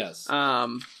 Yes.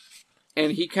 And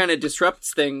he kind of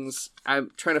disrupts things. I'm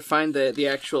trying to find the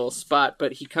actual spot,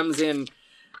 but he comes in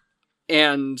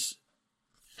and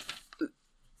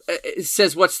it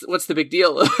says, what's the big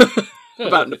deal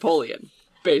about Napoleon,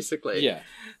 basically. Yeah.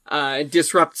 It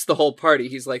disrupts the whole party.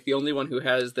 He's like the only one who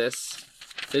has this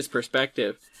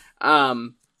perspective.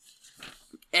 And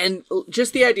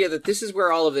just the idea that this is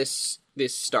where all of this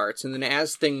starts, and then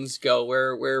as things go,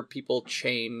 where people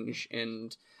change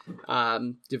and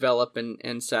develop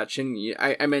and such. And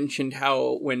I mentioned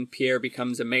how when Pierre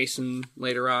becomes a Mason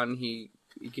later on, he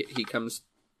comes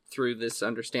through this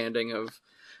understanding of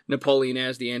Napoleon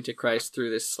as the Antichrist through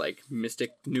this like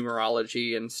mystic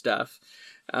numerology and stuff,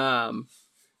 and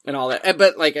all that.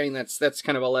 But that's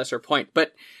kind of a lesser point.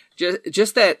 But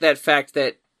just that fact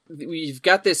that we've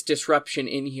got this disruption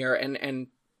in here, and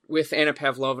with Anna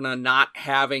Pavlovna not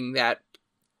having that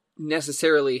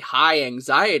necessarily high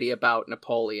anxiety about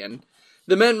Napoleon,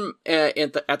 the men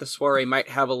at the soiree might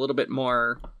have a little bit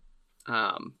more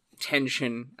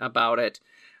tension about it.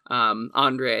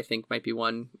 Andre, I think, might be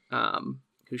one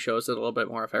who shows it a little bit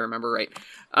more, if I remember right.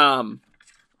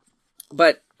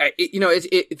 But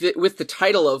with the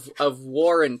title of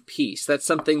War and Peace, that's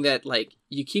something that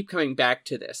you keep coming back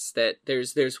to this, that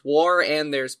there's war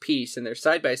and there's peace, and they're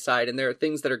side by side, and there are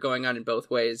things that are going on in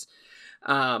both ways.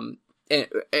 And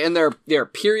there are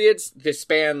periods. This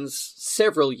spans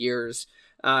several years,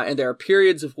 and there are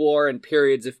periods of war and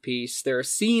periods of peace. There are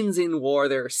scenes in war.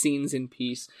 There are scenes in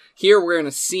peace. Here we're in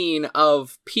a scene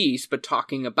of peace, but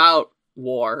talking about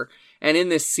war. And in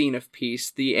this scene of peace,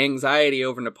 the anxiety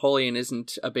over Napoleon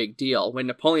isn't a big deal. When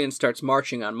Napoleon starts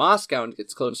marching on Moscow and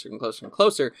gets closer and closer and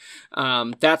closer,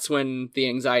 that's when the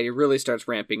anxiety really starts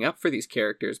ramping up for these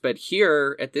characters. But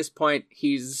here, at this point,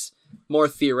 he's more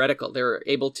theoretical. They're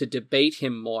able to debate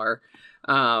him more.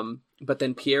 But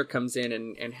then Pierre comes in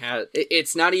and has...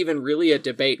 It's not even really a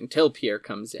debate until Pierre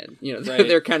comes in. Right.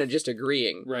 They're kind of just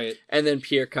agreeing. Right. And then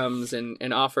Pierre comes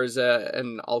and offers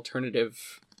an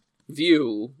alternative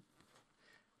view.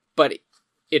 But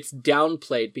it's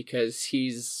downplayed because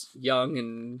he's young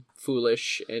and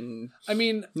foolish, and I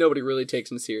mean, nobody really takes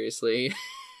him seriously.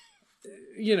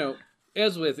 You know,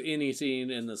 as with any scene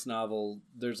in this novel,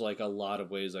 there's like a lot of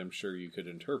ways I'm sure you could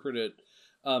interpret it.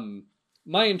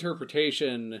 My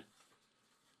interpretation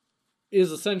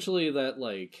is essentially that,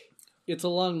 like, it's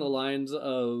along the lines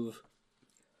of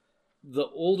the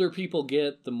older people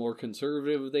get, the more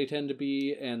conservative they tend to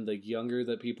be, and the younger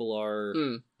that people are,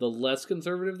 the less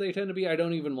conservative they tend to be. I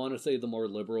don't even want to say the more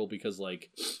liberal, because, like,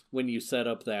 when you set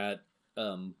up that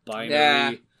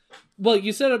binary... Well,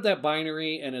 you set up that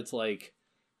binary, and it's like,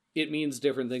 it means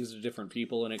different things to different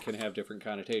people, and it can have different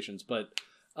connotations. But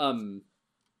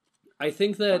I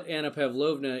think that Anna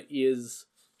Pavlovna is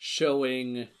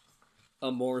showing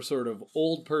a more sort of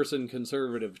old person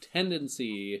conservative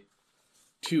tendency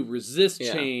to resist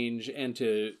change, and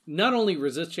to not only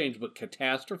resist change, but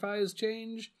catastrophize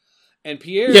change. And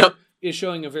Pierre is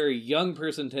showing a very young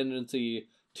person tendency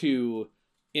to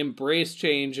embrace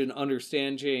change and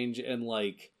understand change and,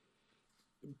 like,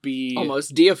 be...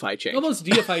 Almost deify change. Almost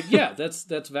deify, yeah,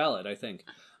 that's valid, I think.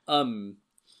 And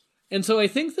so I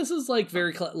think this is, like,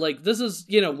 very... like, this is,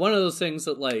 you know, one of those things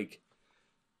that, like...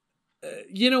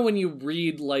 you know, when you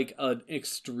read, like, an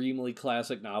extremely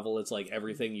classic novel, it's like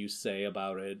everything you say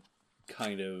about it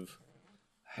kind of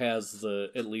has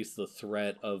at least the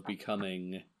threat of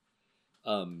becoming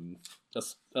a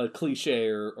cliche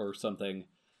or something,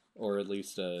 or at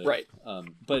least right.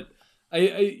 But I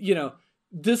you know,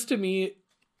 this to me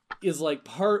is like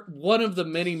one of the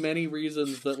many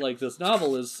reasons that, like, this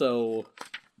novel is so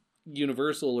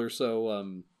universal or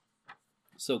so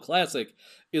classic,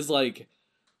 is like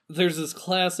there's this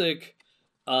classic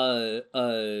or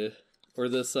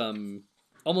this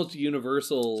almost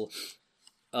universal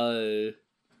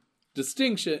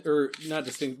distinction, or not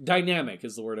distinct, dynamic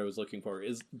is the word I was looking for,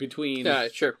 is between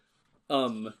sure.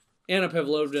 Anna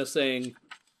Pavlovna saying,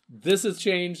 this has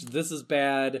changed, this is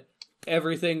bad,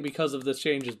 everything because of this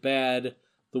change is bad,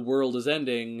 the world is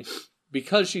ending,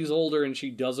 because she's older and she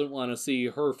doesn't want to see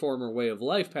her former way of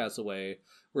life pass away,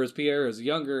 whereas Pierre is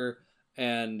younger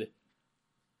and,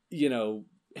 you know,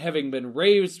 having been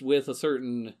raised with a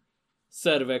certain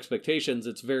set of expectations,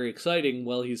 it's very exciting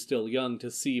while he's still young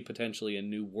to see potentially a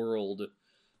new world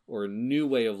or a new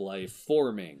way of life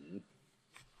forming.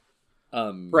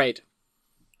 Right.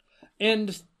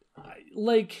 And,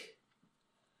 like,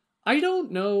 I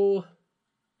don't know,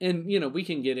 and, you know, we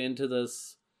can get into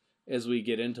this as we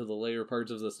get into the later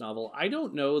parts of this novel. I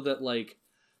don't know that, like,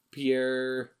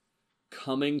 Pierre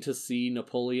coming to see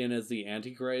Napoleon as the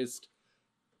Antichrist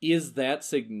is that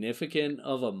significant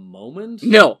of a moment.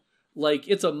 No. Like,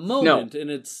 it's a moment,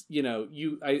 and it's, you know,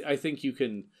 I think you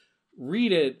can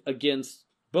read it against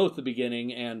both the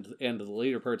beginning and the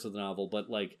later parts of the novel, but,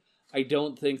 like, I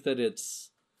don't think that it's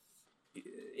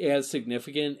as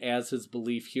significant as his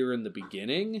belief here in the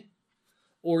beginning,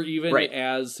 or even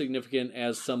as significant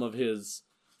as some of his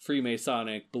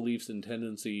Freemasonic beliefs and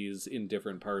tendencies in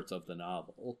different parts of the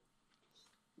novel.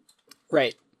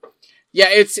 Right. Yeah,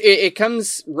 it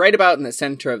comes right about in the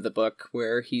center of the book,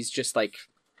 where he's just, like,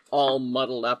 all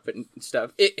muddled up and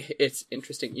stuff. It's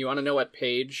interesting. You want to know what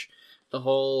page the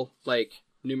whole, like,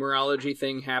 numerology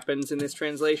thing happens in this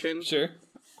translation? Sure.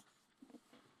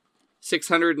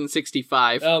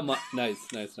 665. Oh, nice.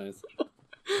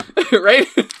 Right?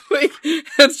 Like,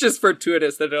 that's just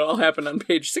fortuitous that it all happened on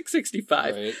page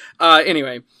 665. Right.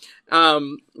 Anyway.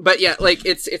 But yeah, like,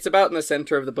 it's about in the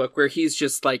center of the book, where he's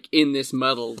just, like, in this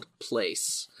muddled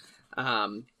place,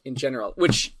 in general,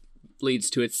 which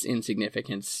leads to its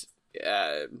insignificance,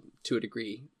 to a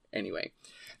degree, anyway,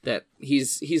 that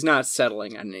he's not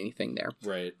settling on anything there.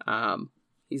 Right.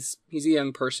 He's a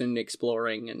young person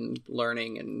exploring and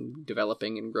learning and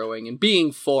developing and growing and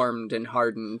being formed and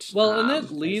hardened. Well, and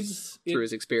that leads through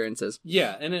his experiences.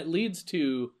 Yeah, and it leads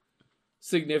to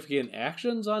significant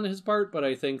actions on his part, but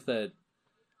I think that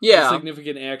the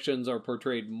significant actions are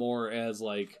portrayed more as,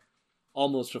 like,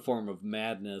 almost a form of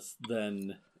madness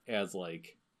than as,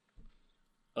 like,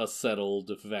 a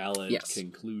settled, valid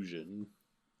conclusion.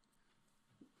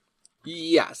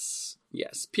 Yes.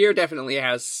 Pierre definitely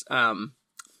has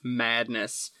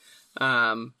madness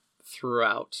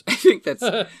throughout. I think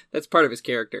that's part of his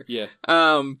character. Yeah.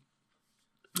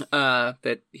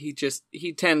 That he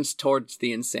tends towards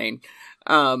the insane.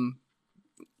 But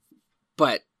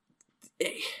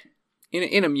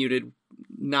in a muted,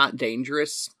 not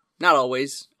dangerous, not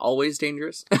always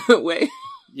dangerous way.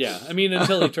 Yeah, I mean,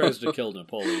 until he tries to kill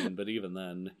Napoleon, but even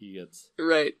then, he gets...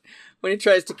 Right. When he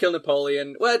tries to kill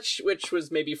Napoleon, which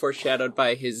was maybe foreshadowed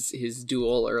by his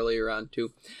duel earlier on,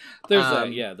 too. There's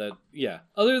that.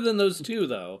 Other than those two,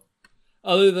 though,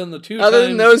 Other than the two Other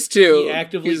than those two, he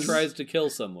actively he's- tries to kill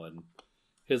someone.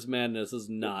 His madness is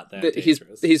not that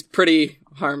dangerous. He's pretty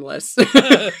harmless.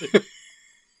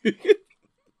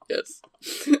 Yes.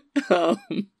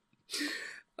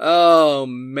 Oh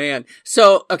man.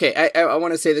 So okay, I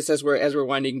want to say this as we're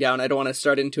winding down. I don't want to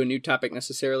start into a new topic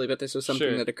necessarily, but this was something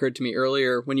Sure. that occurred to me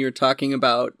earlier when you were talking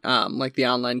about like the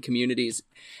online communities.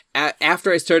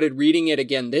 After I started reading it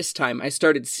again this time, I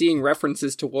started seeing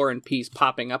references to War and Peace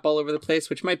popping up all over the place,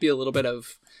 which might be a little bit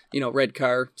of, red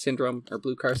car syndrome or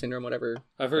blue car syndrome, whatever.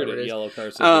 I've heard whatever it, it is. yellow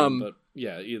car syndrome, but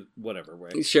yeah, whatever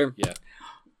way. Sure. Yeah.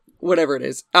 Whatever it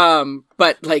is.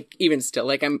 But like even still,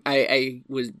 like I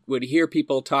would hear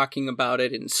people talking about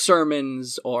it in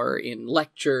sermons or in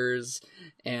lectures,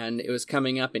 and it was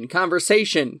coming up in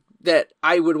conversation that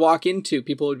I would walk into.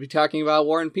 People would be talking about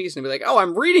War and Peace and be like, "Oh,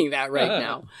 I'm reading that right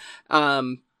now."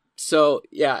 So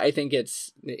yeah, I think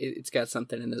it's got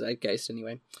something in the zeitgeist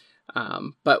anyway.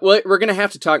 But we're gonna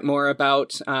have to talk more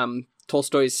about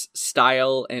Tolstoy's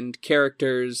style and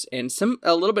characters and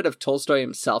a little bit of Tolstoy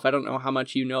himself. I don't know how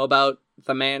much you know about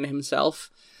the man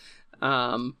himself,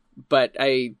 but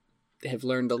I have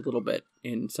learned a little bit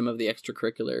in some of the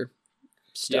extracurricular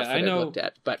stuff that I looked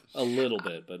at. But a little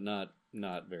bit, but not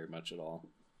very much at all.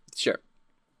 Sure.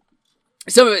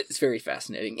 Some of it's very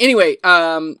fascinating. Anyway,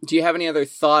 do you have any other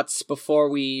thoughts before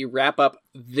we wrap up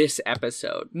this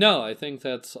episode? No, I think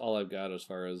that's all I've got as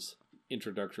far as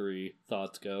introductory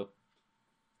thoughts go.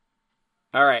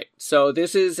 All right, so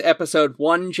this is episode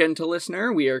 1, gentle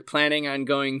listener. We are planning on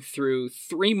going through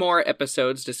 3 more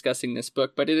episodes discussing this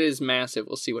book, but it is massive.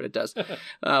 We'll see what it does,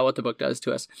 what the book does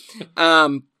to us.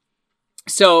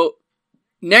 So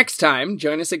next time,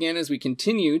 join us again as we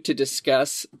continue to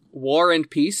discuss War and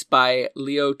Peace by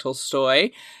Leo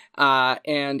Tolstoy.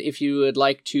 And if you would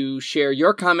like to share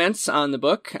your comments on the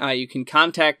book, you can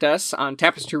contact us on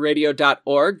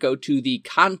tapestryradio.org. Go to the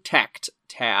Contact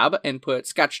tab and put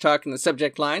Scotch Talk in the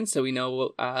subject line so we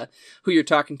know who you're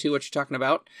talking to, what you're talking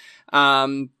about.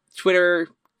 Twitter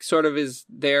sort of is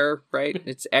there, right?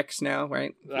 It's X now,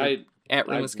 right? At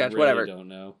Room with Scotch, really whatever. Don't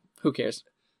know. Who cares?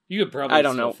 You could probably I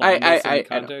don't know. find us I and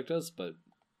contact us, but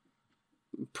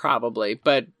probably,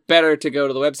 but better to go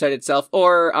to the website itself,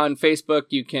 or on Facebook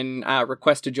you can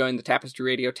request to join the Tapestry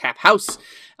Radio Tap House.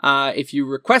 If you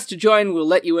request to join, we'll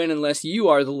let you in unless you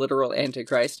are the literal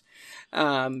Antichrist.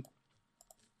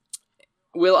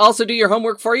 We'll also do your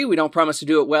homework for you. We don't promise to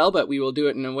do it well, but we will do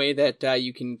it in a way that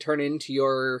you can turn into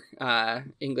your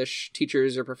English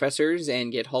teachers or professors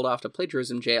and get hauled off to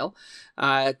plagiarism jail.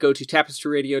 Go to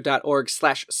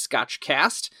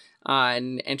tapestryradio.org/scotchcast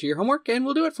and enter your homework, and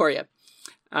we'll do it for you.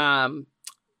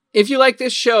 If you like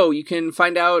this show, you can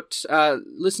find out,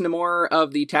 listen to more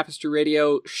of the Tapestry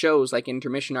Radio shows like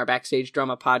Intermission, our backstage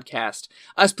drama podcast,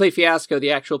 Us Play Fiasco,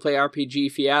 the actual play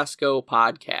RPG Fiasco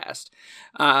podcast.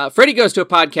 Freddy Goes to a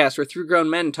Podcast, where 3 grown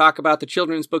men talk about the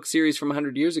children's book series from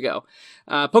 100 years ago.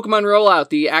 Pokemon Rollout,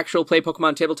 the actual play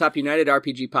Pokemon Tabletop United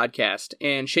RPG podcast.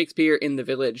 And Shakespeare in the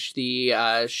Village, the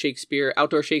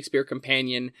Outdoor Shakespeare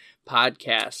Companion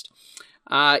podcast.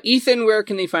 Ethan, where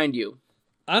can they find you?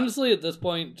 honestly, at this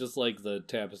point, just like the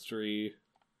tapestry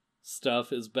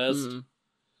stuff is best. Mm-hmm.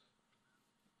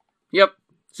 Yep,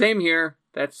 same here.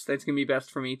 That's gonna be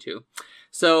best for me too.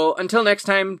 So until next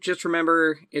time, just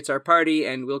remember, it's our party,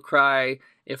 and we'll cry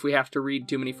if we have to read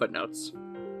too many footnotes.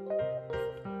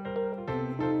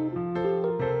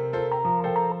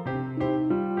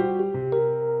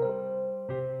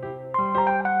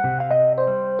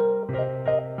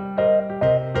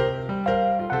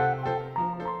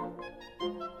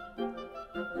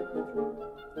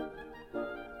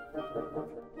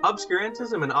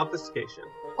 Obscurantism and obfuscation.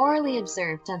 Orally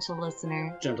observed, gentle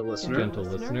listener. Gentle listener. Gentle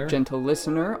listener. Gentle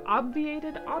listener.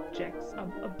 Obviated objects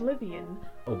of oblivion.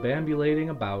 Obambulating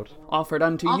about. Offered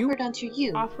unto you. Offered unto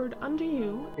you. Offered unto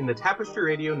you. In the Tapestry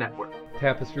Radio Network.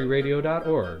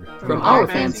 Tapestryradio.org. From our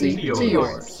fancy to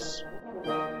yours.